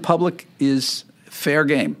American public is fair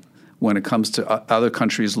game when it comes to other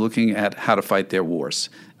countries looking at how to fight their wars.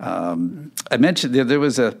 I mentioned there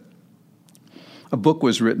was a book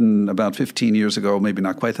was written about 15 years ago, maybe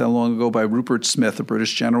not quite that long ago, by Rupert Smith, a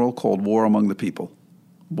British general, called War Among the People.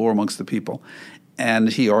 War Amongst the People. And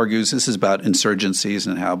he argues this is about insurgencies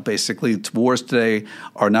and how basically wars today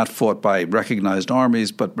are not fought by recognized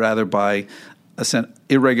armies, but rather by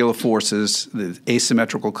irregular forces. The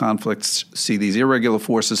asymmetrical conflicts see these irregular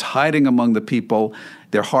forces hiding among the people.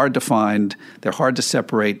 They're hard to find. They're hard to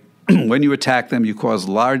separate. When you attack them, you cause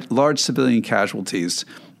large civilian casualties.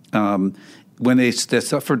 When they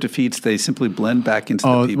suffer defeats, they simply blend back into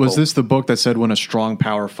the people. Was this the book that said when a strong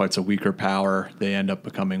power fights a weaker power, they end up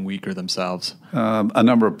becoming weaker themselves? A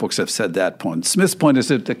number of books have said that point. Smith's point is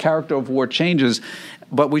that the character of war changes,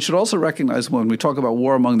 but we should also recognize when we talk about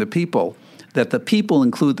war among the people, that the people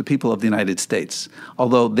include the people of the United States.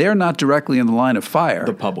 Although they're not directly in the line of fire,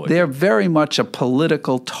 the public. They're very much a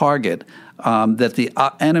political target that the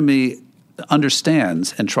enemy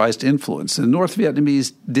understands and tries to influence. The North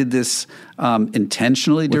Vietnamese did this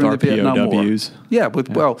intentionally during the Vietnam POWs. War. Yeah,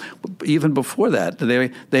 well, even before that,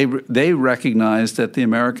 they recognized that the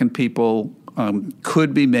American people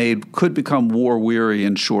could become war weary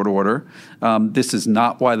in short order. This is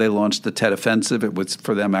not why they launched the Tet Offensive. It was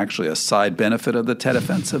for them actually a side benefit of the Tet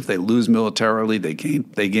Offensive. They lose militarily, they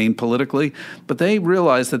gain politically, but they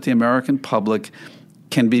realized that the American public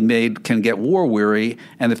can get war weary,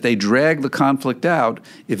 and if they drag the conflict out,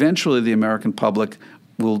 eventually the American public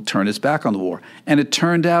will turn its back on the war. And it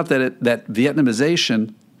turned out that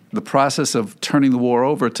Vietnamization, the process of turning the war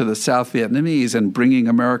over to the South Vietnamese and bringing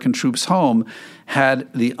American troops home,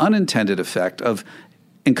 had the unintended effect of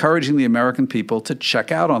encouraging the American people to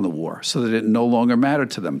check out on the war so that it no longer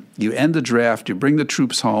mattered to them. You end the draft, you bring the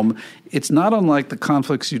troops home. It's not unlike the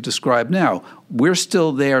conflicts you describe now. We're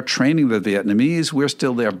still there training the Vietnamese. We're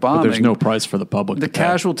still there bombing. But there's no price for the public. The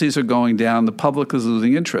casualties are going down. The public is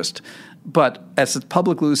losing interest. But as the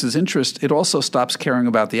public loses interest, it also stops caring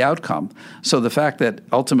about the outcome. So the fact that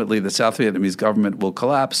ultimately the South Vietnamese government will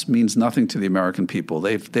collapse means nothing to the American people.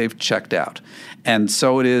 They've checked out. And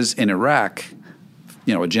so it is in Iraq,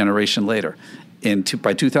 a generation later.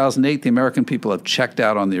 By 2008, the American people have checked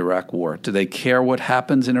out on the Iraq war. Do they care what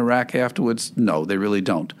happens in Iraq afterwards? No, they really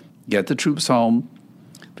don't. Get the troops home,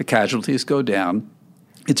 the casualties go down.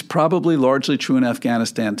 It's probably largely true in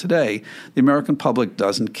Afghanistan today. The American public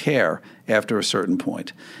doesn't care after a certain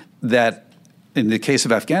point. That in the case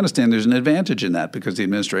of Afghanistan, there's an advantage in that because the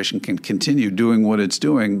administration can continue doing what it's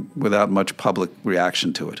doing without much public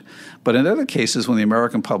reaction to it. But in other cases, when the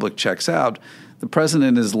American public checks out, the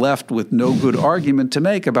president is left with no good argument to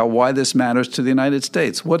make about why this matters to the United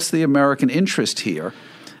States. What's the American interest here?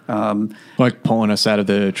 Like pulling us out of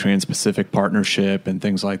the Trans-Pacific Partnership and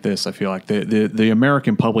things like this. I feel like the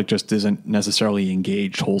American public just isn't necessarily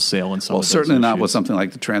engaged wholesale in some of those certainly issues. Not with something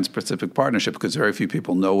like the Trans-Pacific Partnership because very few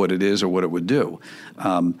people know what it is or what it would do.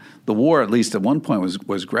 The war, at least at one point,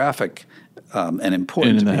 was graphic and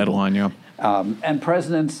important in to the people. headline, yeah. And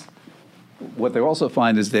presidents, what they also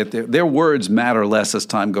find is that their words matter less as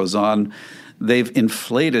time goes on. They've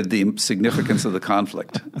inflated the significance of the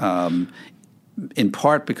conflict, in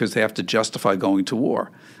part because they have to justify going to war.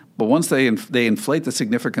 But once they inflate the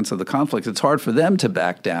significance of the conflict, it's hard for them to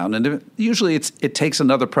back down. And usually it takes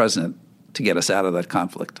another president to get us out of that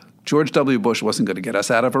conflict. George W. Bush wasn't going to get us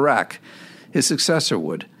out of Iraq. His successor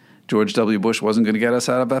would. George W. Bush wasn't going to get us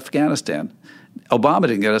out of Afghanistan. Obama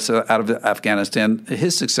didn't get us out of Afghanistan.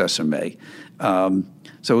 His successor may.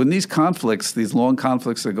 So in these conflicts, these long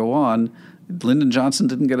conflicts that go on, Lyndon Johnson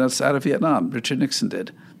didn't get us out of Vietnam. Richard Nixon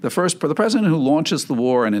did. The president who launches the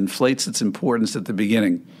war and inflates its importance at the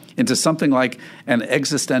beginning into something like an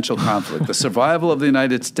existential conflict, the survival of the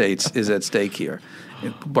United States is at stake here.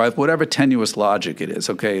 By whatever tenuous logic it is,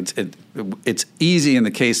 okay, it's easy in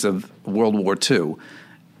the case of World War II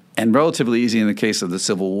and relatively easy in the case of the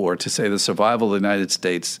Civil War to say the survival of the United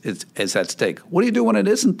States is at stake. What do you do when it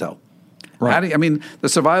isn't, though? Right. The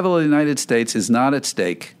survival of the United States is not at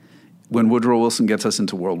stake when Woodrow Wilson gets us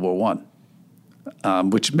into World War I,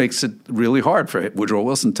 which makes it really hard for Woodrow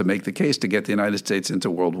Wilson to make the case to get the United States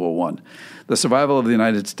into World War I. The survival of the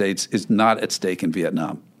United States is not at stake in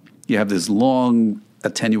Vietnam. You have this long,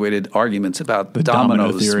 attenuated arguments about the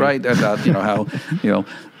domino theory. Right? About how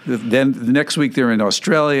Then the next week they're in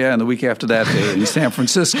Australia, and the week after that they're in San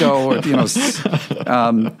Francisco. Or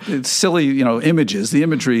it's silly images. The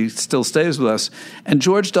imagery still stays with us. And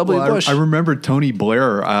George W. Bush. I remember Tony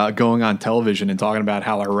Blair going on television and talking about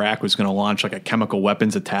how Iraq was going to launch like a chemical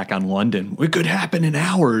weapons attack on London. It could happen in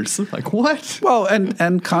hours. Like what? Well,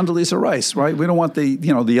 and Condoleezza Rice, right? We don't want the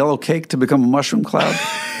yellow cake to become a mushroom cloud.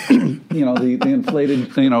 The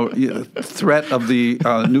inflated threat of the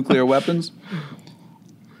nuclear weapons.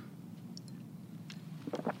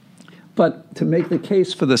 But to make the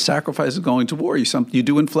case for the sacrifice of going to war, you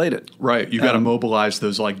do inflate it. Right. You got to mobilize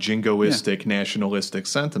those like jingoistic, nationalistic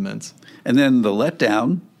sentiments. And then the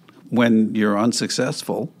letdown when you're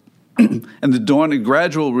unsuccessful and the dawning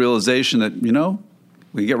gradual realization that,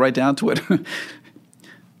 we get right down to it.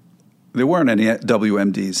 There weren't any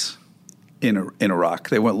WMDs in Iraq.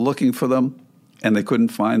 They went looking for them, and they couldn't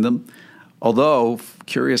find them. Although,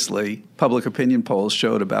 curiously, public opinion polls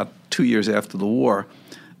showed about 2 years after the war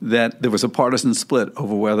that there was a partisan split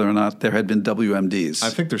over whether or not there had been WMDs. I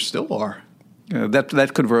think there still are.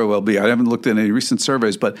 That could very well be. I haven't looked at any recent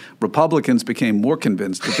surveys, but Republicans became more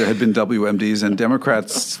convinced that there had been WMDs, and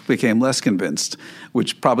Democrats became less convinced,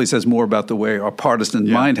 which probably says more about the way our partisan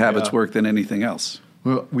mind habits work than anything else.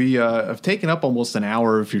 Well, we have taken up almost an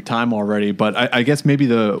hour of your time already, but I guess maybe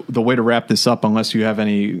the way to wrap this up, unless you have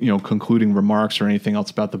any concluding remarks or anything else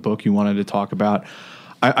about the book you wanted to talk about,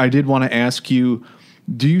 I did want to ask you,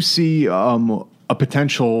 do you see a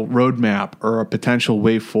potential roadmap or a potential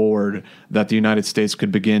way forward that the United States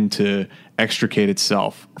could begin to extricate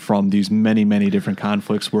itself from these many, many different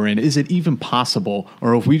conflicts we're in? Is it even possible?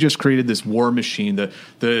 Or if we just created this war machine,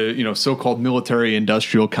 the so-called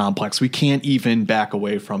military-industrial complex, we can't even back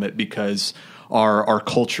away from it because our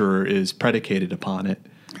culture is predicated upon it?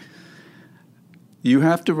 You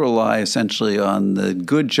have to rely essentially on the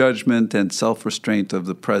good judgment and self-restraint of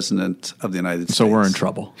the President of the United States. So we're in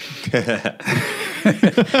trouble.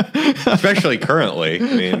 Especially currently.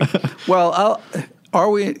 I mean, well,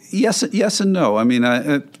 are we? Yes and no. I mean,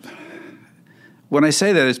 when I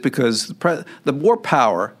say that, it's because the war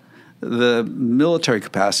power, the military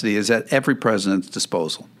capacity is at every president's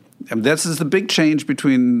disposal. And this is the big change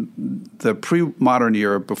between the pre-modern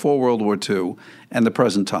era, before World War II, and the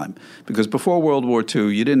present time. Because before World War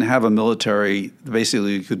II, you didn't have a military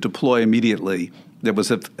basically you could deploy immediately that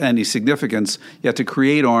was of any significance. You had to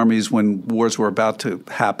create armies when wars were about to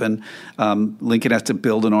happen. Lincoln had to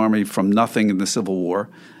build an army from nothing in the Civil War.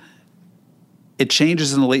 It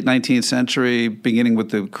changes in the late 19th century, beginning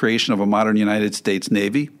with the creation of a modern United States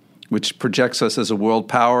Navy, which projects us as a world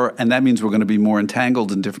power, and that means we're going to be more entangled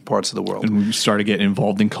in different parts of the world. And we started getting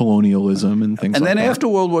involved in colonialism and things like that. And then after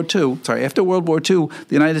World War II,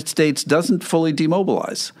 the United States doesn't fully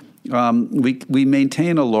demobilize. We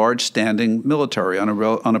maintain a large standing military on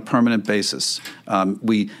a permanent basis.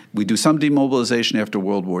 We do some demobilization after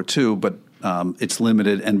World War II, but it's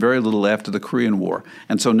limited, and very little after the Korean War.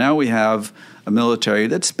 And so now we have a military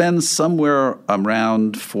that spends somewhere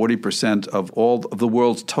around 40% of all of the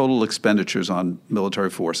world's total expenditures on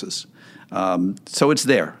military forces. So it's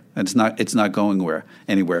there. It's not going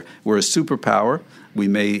anywhere. We're a superpower.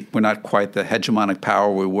 We're not quite the hegemonic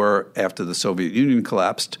power we were after the Soviet Union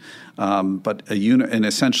collapsed, but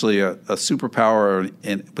essentially a superpower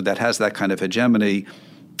that has that kind of hegemony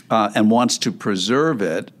and wants to preserve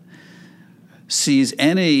it, sees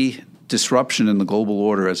any disruption in the global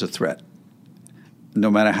order as a threat, no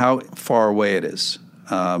matter how far away it is,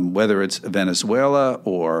 whether it's Venezuela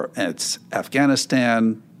or it's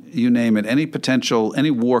Afghanistan, you name it. Any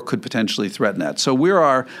war could potentially threaten that. So we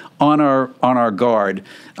are on our guard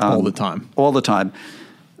all the time. All the time,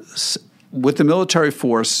 with the military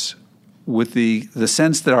force, with the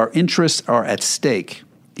sense that our interests are at stake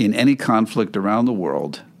in any conflict around the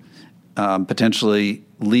world. Potentially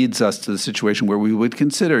leads us to the situation where we would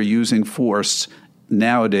consider using force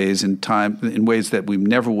nowadays in ways that we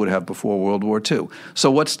never would have before World War II.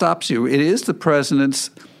 So what stops you? It is the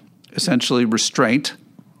president's essentially restraint,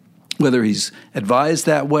 whether he's advised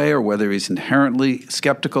that way or whether he's inherently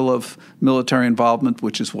skeptical of military involvement,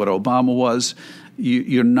 which is what Obama was.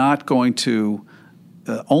 You're not going to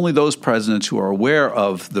only those presidents who are aware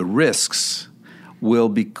of the risks will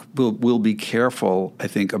be careful, I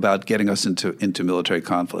think, about getting us into military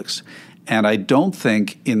conflicts. And I don't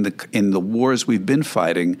think in the wars we've been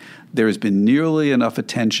fighting, there has been nearly enough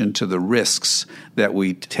attention to the risks that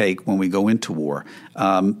we take when we go into war.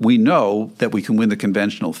 We know that we can win the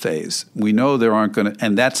conventional phase. We know there aren't going to,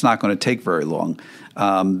 and that's not going to take very long,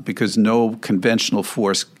 because no conventional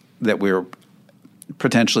force that we're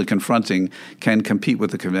potentially confronting can compete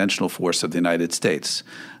with the conventional force of the United States.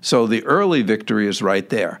 So the early victory is right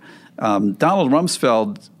there. Donald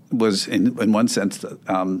Rumsfeld was, in one sense,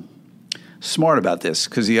 smart about this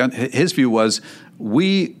because his view was,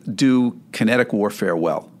 we do kinetic warfare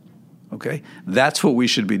well. Okay, that's what we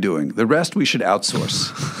should be doing. The rest we should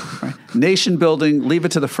outsource. Right? Nation building, leave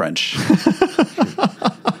it to the French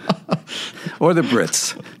or the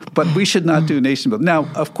Brits. But we should not do nation building. Now,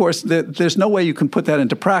 of course, there's no way you can put that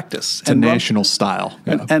into practice. It's a national style.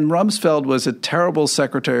 Yeah. And Rumsfeld was a terrible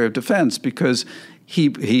Secretary of Defense because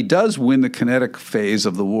he does win the kinetic phase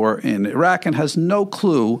of the war in Iraq and has no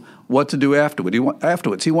clue what to do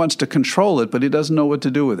afterwards. He wants to control it, but he doesn't know what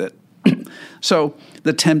to do with it. So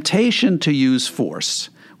the temptation to use force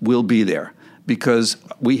will be there because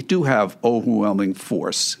we do have overwhelming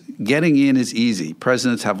force. Getting in is easy.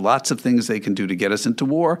 Presidents have lots of things they can do to get us into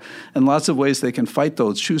war and lots of ways they can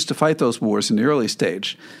choose to fight those wars in the early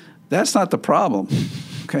stage. That's not the problem.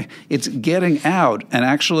 Okay, it's getting out and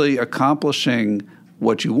actually accomplishing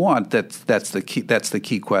what you want. That's the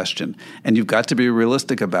key question, and you've got to be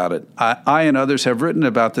realistic about it. I and others have written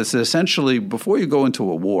about this. Essentially, before you go into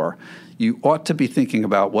a war, you ought to be thinking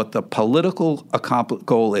about what the political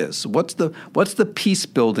goal is. What's the peace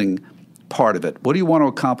building part of it? What do you want to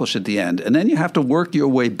accomplish at the end? And then you have to work your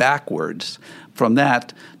way backwards from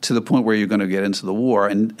that to the point where you're going to get into the war,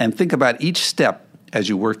 and think about each step as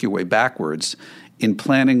you work your way backwards in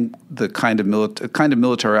planning the kind of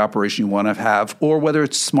military operation you want to have, or whether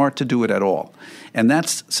it's smart to do it at all. And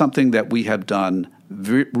that's something that we have done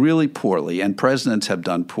really poorly, and presidents have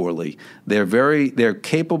done poorly. They're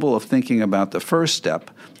capable of thinking about the first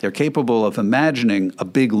step. They're capable of imagining a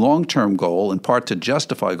big long-term goal, in part to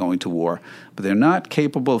justify going to war, but they're not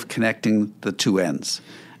capable of connecting the two ends.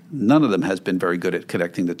 None of them has been very good at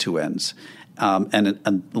connecting the two ends. And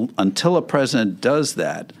until a president does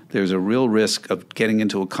that, there's a real risk of getting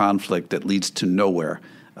into a conflict that leads to nowhere,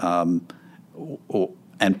 and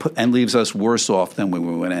leaves us worse off than when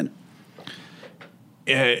we went in.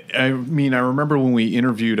 I mean, I remember when we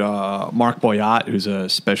interviewed Mark Boyat, who's a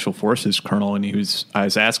Special Forces colonel, and I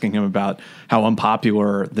was asking him about how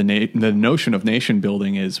unpopular the notion of nation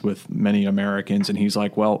building is with many Americans, and he's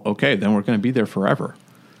like, well, okay, then we're going to be there forever.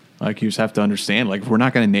 Like, you just have to understand, like, if we're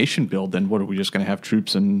not going to nation build, then what, are we just going to have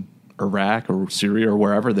troops in Iraq or Syria or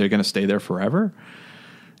wherever? They're going to stay there forever?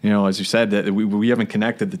 You know, as you said, that we haven't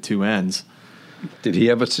connected the two ends. Did he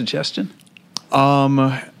have a suggestion?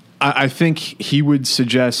 I think he would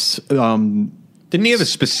suggest. Didn't he have a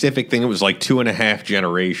specific thing? It was like 2.5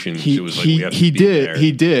 generations. It was like he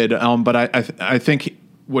did. But I think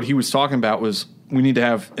what he was talking about was, we need to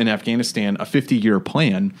have in Afghanistan a 50-year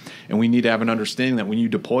plan, and we need to have an understanding that when you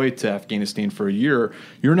deploy to Afghanistan for a year,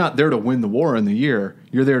 you're not there to win the war in the year.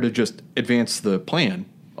 You're there to just advance the plan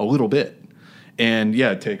a little bit. And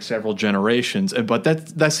yeah, it takes several generations. But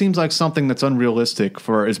that seems like something that's unrealistic.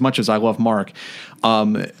 For as much as I love Mark,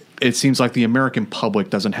 it seems like the American public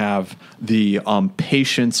doesn't have the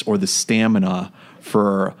patience or the stamina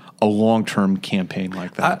for a long-term campaign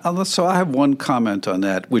like that. So I have one comment on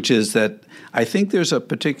that, which is that I think there's a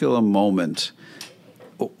particular moment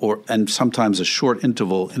and sometimes a short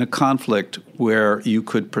interval in a conflict where you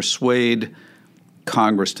could persuade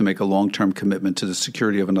Congress to make a long-term commitment to the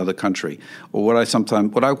security of another country, or what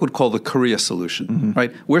I would call the Korea solution. Mm-hmm.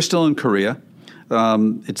 Right? We're still in Korea.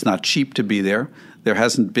 It's not cheap to be there. There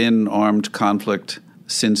hasn't been armed conflict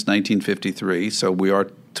since 1953, so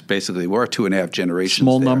we're 2.5 generations.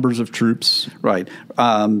 Small numbers of troops. Right.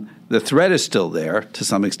 The threat is still there to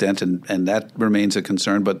some extent, and that remains a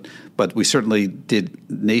concern. But we certainly did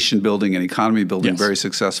nation building and economy building very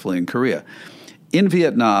successfully in Korea. In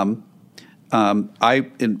Vietnam, I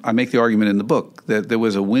make the argument in the book that there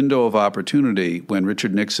was a window of opportunity when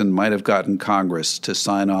Richard Nixon might have gotten Congress to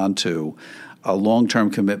sign on to a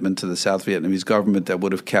long-term commitment to the South Vietnamese government that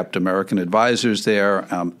would have kept American advisors there,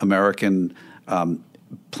 American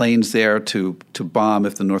planes there to bomb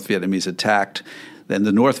if the North Vietnamese attacked. Then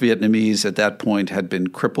the North Vietnamese at that point had been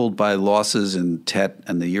crippled by losses in Tet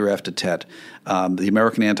and the year after Tet. The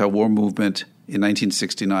American anti-war movement in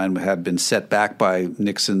 1969 had been set back by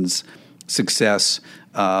Nixon's success.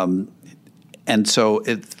 And so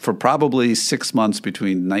for probably 6 months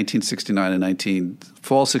between 1969 and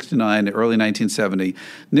fall 69, early 1970,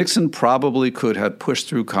 Nixon probably could have pushed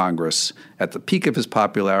through Congress at the peak of his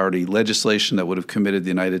popularity legislation that would have committed the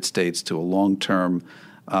United States to a long-term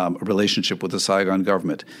relationship with the Saigon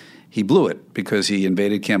government. He blew it because he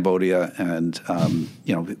invaded Cambodia and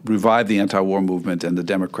revived the anti-war movement and the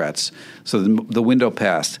Democrats. So the window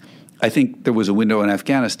passed. I think there was a window in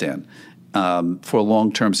Afghanistan. for a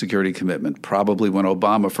long-term security commitment. Probably when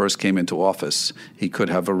Obama first came into office, he could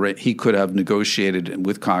have negotiated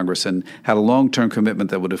with Congress and had a long-term commitment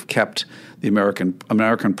that would have kept the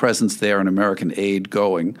American presence there and American aid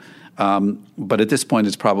going. But at this point,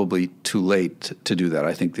 it's probably too late to do that.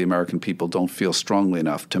 I think the American people don't feel strongly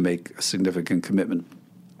enough to make a significant commitment.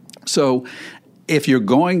 So if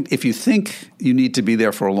you think you need to be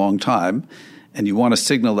there for a long time, and you want to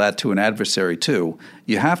signal that to an adversary too,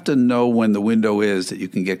 you have to know when the window is that you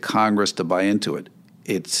can get Congress to buy into it.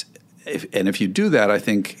 If you do that, I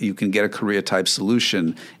think you can get a Korea-type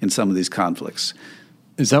solution in some of these conflicts.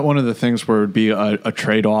 Is that one of the things where it would be a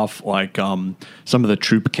trade-off, like some of the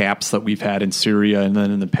troop caps that we've had in Syria, and then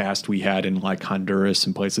in the past we had in like Honduras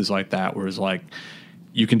and places like that, where it's like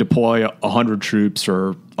you can deploy 100 troops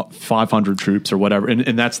or 500 troops or whatever,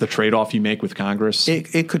 and that's the trade-off you make with Congress?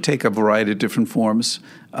 It could take a variety of different forms.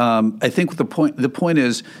 I think the point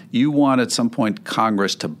is you want at some point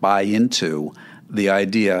Congress to buy into the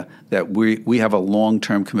idea that we have a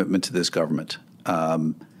long-term commitment to this government.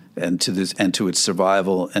 And to its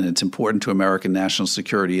survival, and it's important to American national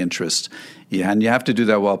security interests. And you have to do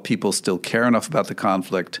that while people still care enough about the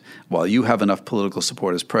conflict, while you have enough political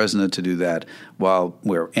support as president to do that,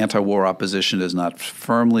 where anti-war opposition is not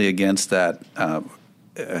firmly against that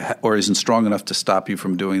or isn't strong enough to stop you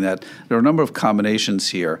from doing that. There are a number of combinations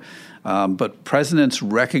here. But presidents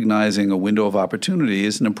recognizing a window of opportunity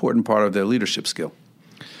is an important part of their leadership skill.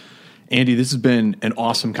 Andy, this has been an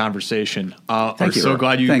awesome conversation. Thank you. So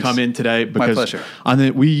glad you could come in today. Because my pleasure.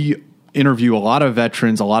 We interview a lot of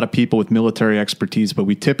veterans, a lot of people with military expertise, but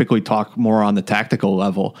we typically talk more on the tactical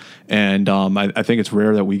level. And I think it's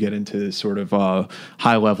rare that we get into sort of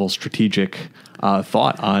high-level strategic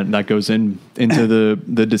thought on that goes into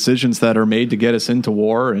the decisions that are made to get us into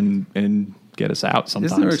war and get us out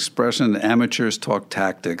sometimes. Isn't there an expression, amateurs talk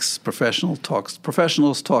tactics, professionals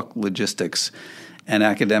talk logistics, and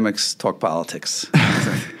academics talk politics?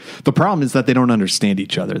 The problem is that they don't understand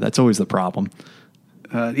each other. That's always the problem.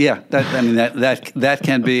 That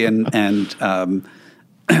can be, and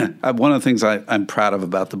one of the things I'm proud of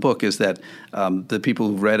about the book is that the people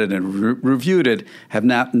who've read it and reviewed it have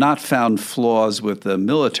not found flaws with the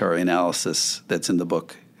military analysis that's in the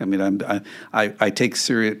book. I mean, I take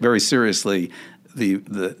very seriously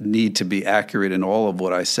the need to be accurate in all of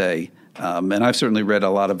what I say. And I've certainly read a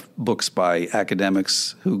lot of books by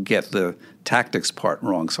academics who get the tactics part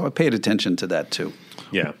wrong. So I paid attention to that too.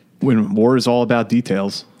 Yeah. When war is all about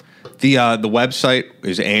details. The website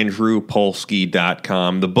is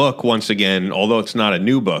andrewpolsky.com. The book, once again, although it's not a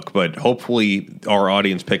new book, but hopefully our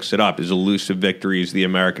audience picks it up, is Elusive Victories, the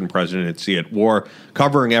American Presidency at War,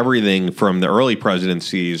 covering everything from the early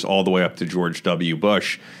presidencies all the way up to George W.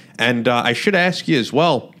 Bush. And I should ask you as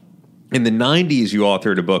well, in the 90s, you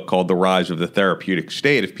authored a book called The Rise of the Therapeutic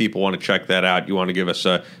State. If people want to check that out, you want to give us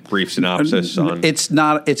a brief synopsis on... It's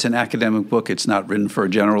an academic book. It's not written for a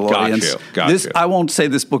general audience. Got you. I won't say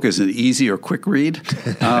this book is an easy or quick read,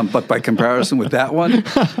 but by comparison with that one,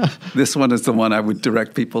 this one is the one I would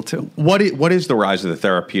direct people to. What is The Rise of the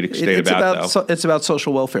Therapeutic State about, though? It's about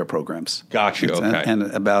social welfare programs. Got you, okay. And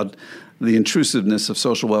about the intrusiveness of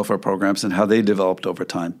social welfare programs and how they developed over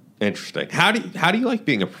time. Interesting. How do you like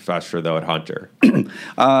being a professor, though, at Hunter?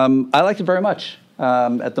 I like it very much.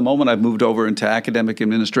 At the moment, I've moved over into academic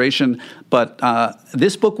administration, but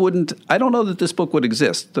this book I don't know that this book would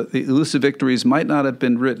exist. The Elusive Victories might not have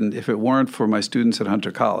been written if it weren't for my students at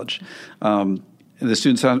Hunter College. The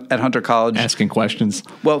students at Hunter College... Asking questions.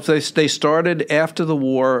 Well, they started after the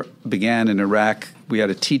war began in Iraq. We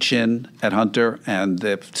had a teach-in at Hunter, and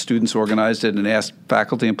the students organized it and asked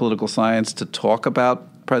faculty in political science to talk about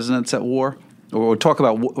presidents at war, or talk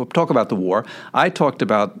about the war. I talked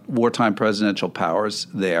about wartime presidential powers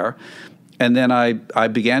there, and then I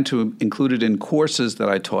began to include it in courses that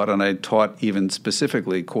I taught, and I taught even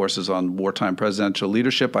specifically courses on wartime presidential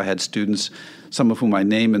leadership. I had students, some of whom I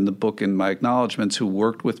name in the book in my acknowledgments, who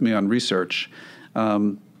worked with me on research.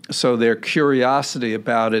 So their curiosity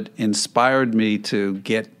about it inspired me to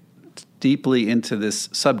get deeply into this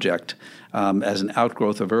subject as an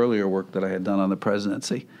outgrowth of earlier work that I had done on the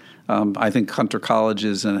presidency. I think Hunter College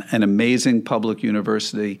is an amazing public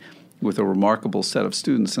university with a remarkable set of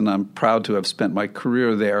students, and I'm proud to have spent my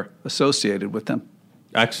career there associated with them.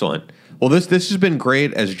 Excellent. Well, this has been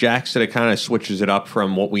great. As Jack said, it kind of switches it up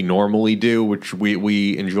from what we normally do, which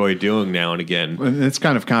we enjoy doing now and again. This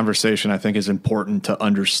kind of conversation, I think, is important to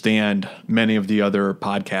understand many of the other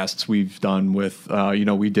podcasts we've done with,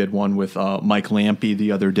 we did one with Mike Lampe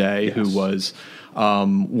the other day, yes, who was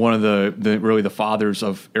one of the fathers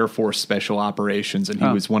of Air Force Special Operations, and he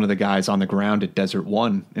was one of the guys on the ground at Desert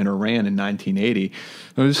One in Iran in 1980.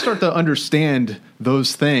 So to start to understand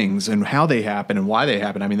those things and how they happen and why they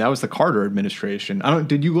happen. I mean, that was the Carter administration.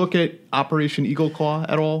 Did you look at Operation Eagle Claw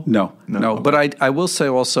at all? No. But I will say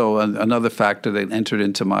also another factor that entered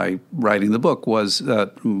into my writing the book was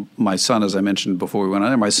that my son, as I mentioned before we went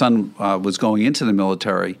on there, my son was going into the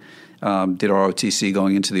military, did ROTC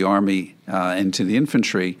going into the Army, into the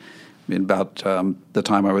infantry in about the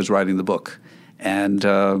time I was writing the book. And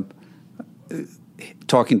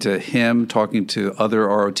talking to him, talking to other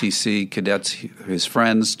ROTC cadets, his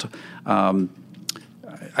friends, I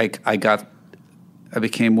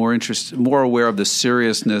became more aware of the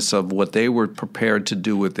seriousness of what they were prepared to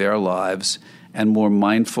do with their lives, and more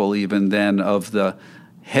mindful even then of the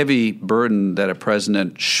heavy burden that a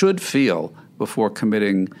president should feel before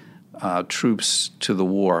committing troops to the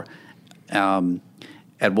war.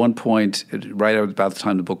 At one point, right about the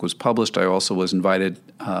time the book was published, I also was invited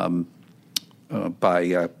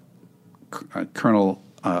by Colonel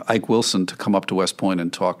Ike Wilson to come up to West Point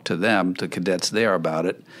and talk to them, to cadets there, about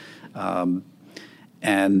it. And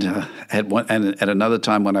at another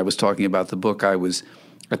time when I was talking about the book,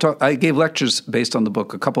 I gave lectures based on the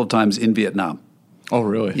book a couple of times in Vietnam. Oh,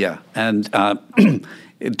 really? Yeah, and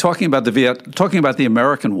talking about the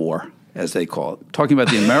American War, as they call it, talking about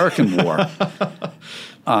the American War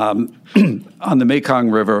on the Mekong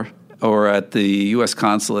River or at the U.S.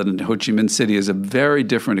 consulate in Ho Chi Minh City is a very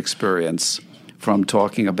different experience from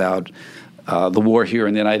talking about the war here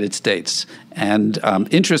in the United States. And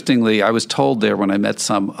interestingly, I was told there when I met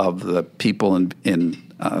some of the people in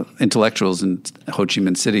intellectuals in Ho Chi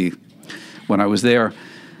Minh City when I was there,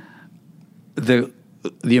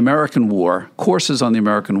 the American War, courses on the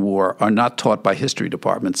American War are not taught by history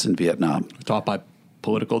departments in Vietnam. Taught by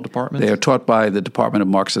political departments? They are taught by the Department of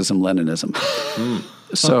Marxism-Leninism.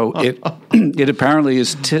 So it apparently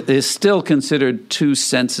is still considered too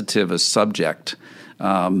sensitive a subject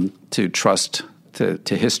to trust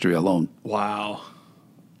to history alone. Wow.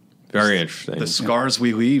 Very interesting. The scars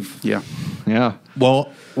we leave. Yeah. Yeah.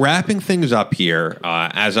 Well, wrapping things up here,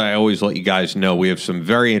 as I always let you guys know, we have some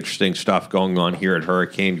very interesting stuff going on here at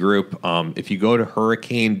Hurricane Group. If you go to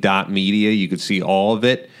hurricane.media, you can see all of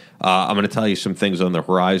it. I'm going to tell you some things on the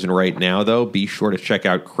horizon right now, though. Be sure to check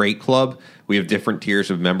out Crate Club. We have different tiers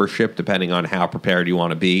of membership depending on how prepared you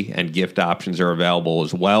want to be, and gift options are available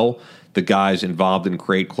as well. The guys involved in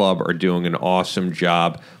Crate Club are doing an awesome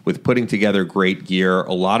job with putting together great gear,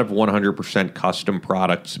 a lot of 100% custom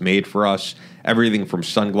products made for us, everything from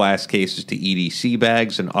sunglass cases to EDC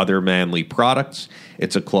bags and other manly products.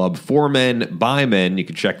 It's a club for men, by men. You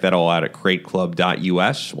can check that all out at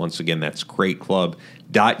crateclub.us. Once again, that's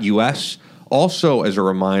crateclub.us. Also, as a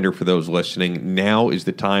reminder for those listening, now is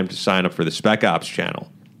the time to sign up for the Spec Ops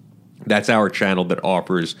channel. That's our channel that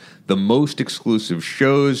offers the most exclusive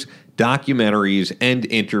shows, documentaries, and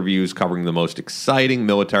interviews covering the most exciting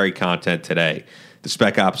military content today. The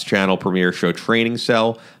Spec Ops channel premiere show Training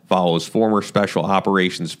Cell follows former Special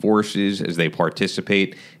Operations Forces as they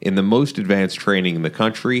participate in the most advanced training in the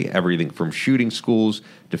country, everything from shooting schools,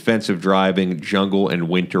 defensive driving, jungle and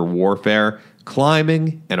winter warfare,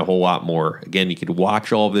 climbing, and a whole lot more. Again, you can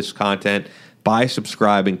watch all of this content by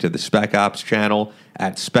subscribing to the Spec Ops channel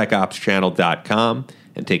at specopschannel.com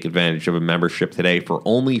and take advantage of a membership today for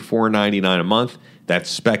only $4.99 a month.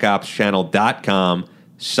 That's specopschannel.com.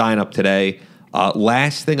 Sign up today.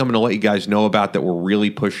 Last thing I'm going to let you guys know about that we're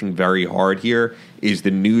really pushing very hard here is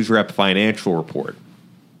the NewsRep Financial Report.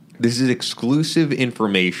 This is exclusive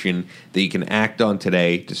information that you can act on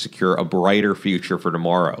today to secure a brighter future for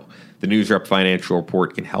tomorrow. The NewsRep Financial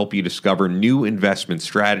Report can help you discover new investment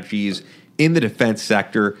strategies in the defense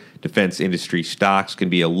sector. Defense industry stocks can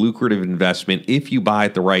be a lucrative investment if you buy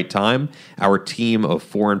at the right time. Our team of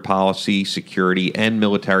foreign policy, security, and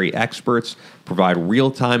military experts provide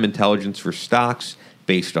real-time intelligence for stocks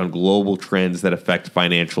based on global trends that affect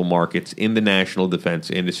financial markets in the national defense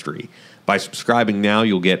industry. By subscribing now,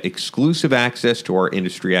 you'll get exclusive access to our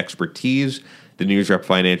industry expertise, the NewsRep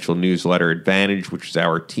Financial Newsletter Advantage, which is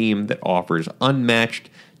our team that offers unmatched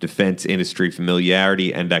defense industry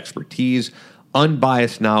familiarity and expertise,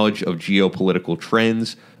 unbiased knowledge of geopolitical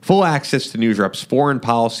trends, full access to NewsRep's foreign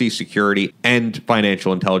policy, security, and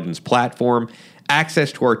financial intelligence platform,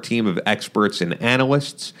 access to our team of experts and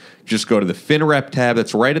analysts. Just go to the FinRep tab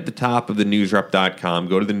that's right at the top of the newsrep.com.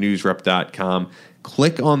 Go to the newsrep.com,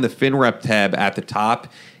 click on the FinRep tab at the top.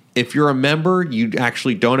 If you're a member, you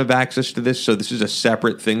actually don't have access to this, so this is a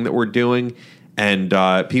separate thing that we're doing. And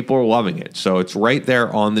people are loving it. So it's right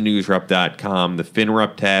there on the newsrep.com, the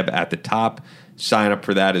FinRep tab at the top. sign up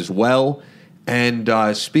for that as well. And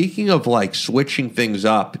speaking of like switching things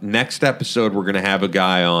up, next episode we're going to have a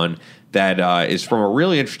guy on that is from a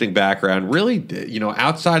really interesting background, really,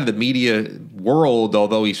 outside of the media world,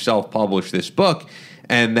 although he self-published this book,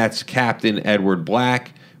 and that's Captain Edward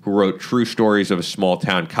Black, who wrote True Stories of a Small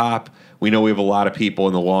Town Cop. We know we have a lot of people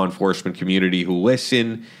in the law enforcement community who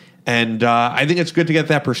listen, and I think it's good to get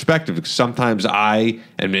that perspective, because sometimes I,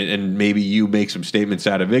 and maybe you, make some statements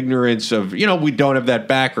out of ignorance of, we don't have that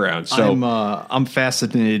background. So I'm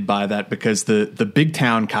fascinated by that, because the big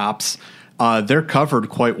town cops, they're covered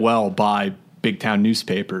quite well by big town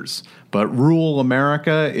newspapers, but rural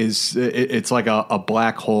America it's like a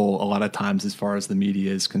black hole a lot of times as far as the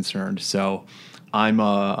media is concerned. So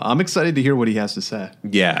I'm excited to hear what he has to say.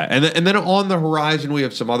 Yeah, and then on the horizon we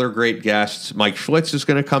have some other great guests. Mike Schlitz is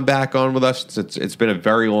going to come back on with us. It's been a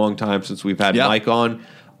very long time since we've had Mike on.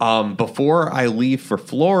 Before I leave for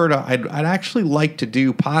Florida, I'd actually like to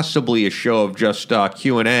do possibly a show of just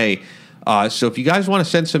Q&A. So if you guys want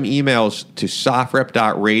to send some emails to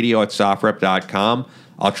sofrep.radio@sofrep.com,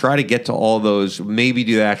 I'll try to get to all those, maybe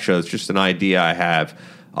do that show. It's just an idea I have.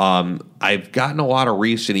 I've gotten a lot of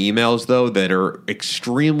recent emails, though, that are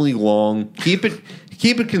extremely long. Keep it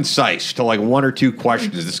concise to like 1 or 2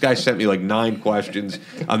 questions. This guy sent me like 9 questions.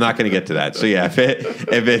 I'm not going to get to that. So yeah, if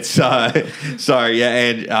it's sorry, yeah,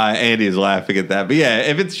 and Andy is laughing at that. But yeah,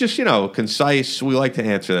 if it's just concise, we like to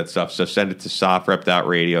answer that stuff. So send it to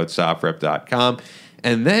sofrep.radio@sofrep.com.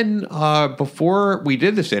 And then before we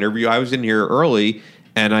did this interview, I was in here early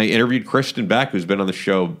and I interviewed Kristen Beck, who's been on the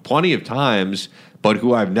show plenty of times, but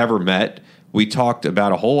who I've never met. We talked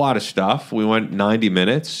about a whole lot of stuff. We went 90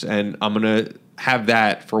 minutes, and I'm going to have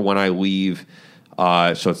that for when I leave,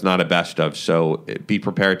 so it's not a best of. So be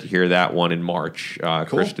prepared to hear that one in March. Cool.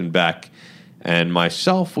 Kristen Beck and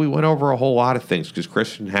myself, we went over a whole lot of things, because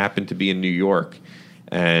Kristen happened to be in New York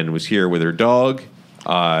and was here with her dog,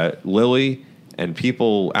 Lily, and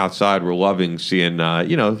people outside were loving seeing,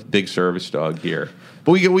 big service dog here.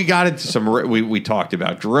 But we got into some, we talked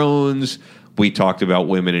about drones, we talked about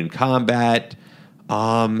women in combat,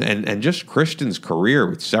 and just Kristen's career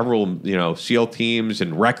with several, SEAL teams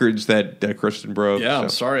and records that Kristen broke. Yeah, so. I'm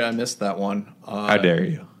sorry I missed that one. How dare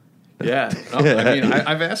you? Yeah,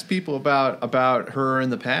 I've asked people about her in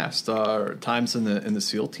the past, times in the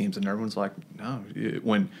SEAL teams, and everyone's like, no,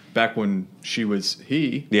 back when she was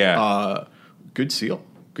good SEAL.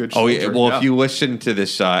 Good. Oh, yeah. Well, if you listen to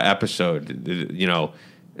this episode,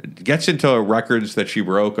 gets into records that she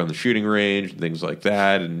broke on the shooting range and things like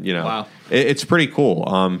that, and wow. It's pretty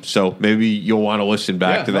cool. So maybe you'll want to listen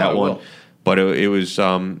back to that one. But it was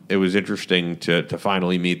interesting to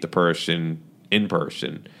finally meet the person in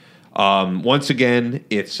person. Once again,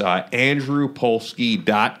 it's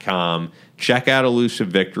andrewpolsky.com. Check out Elusive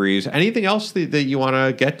Victories. Anything else that you want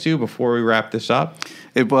to get to before we wrap this up?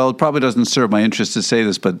 It probably doesn't serve my interest to say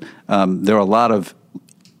this, but there are a lot of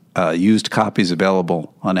used copies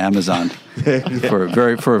available on Amazon for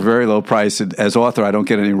a very low price. As author, I don't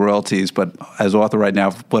get any royalties, but as author right now,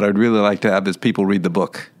 what I'd really like to have is people read the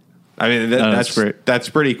book. I mean, that's great. That's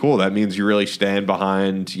pretty cool. That means you really stand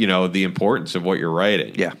behind, the importance of what you're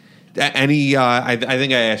writing. Yeah. Any, I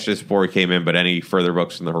think I asked this before we came in, but any further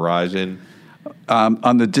books on the horizon?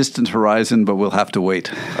 On the distant horizon, but we'll have to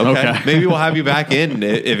wait. Okay. Maybe we'll have you back in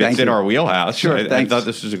if it's in our wheelhouse. Sure. I thought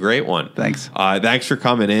this was a great one. Thanks. Thanks for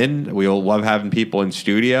coming in. We'll love having people in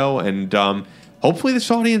studio, and hopefully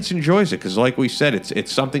this audience enjoys it, because like we said,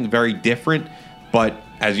 it's something very different, but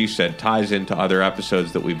as you said, ties into other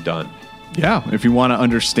episodes that we've done. Yeah, if you want to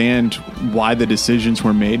understand why the decisions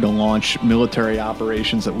were made to launch military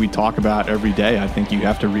operations that we talk about every day, I think you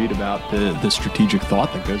have to read about the strategic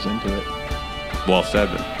thought that goes into it. Well said.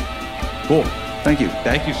 Cool. Thank you.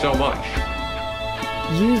 Thank you so much.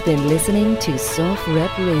 You've been listening to Soft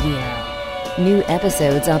Rep Radio. New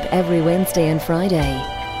episodes up every Wednesday and Friday.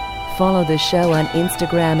 Follow the show on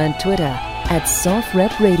Instagram and Twitter @Soft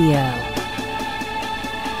Rep Radio.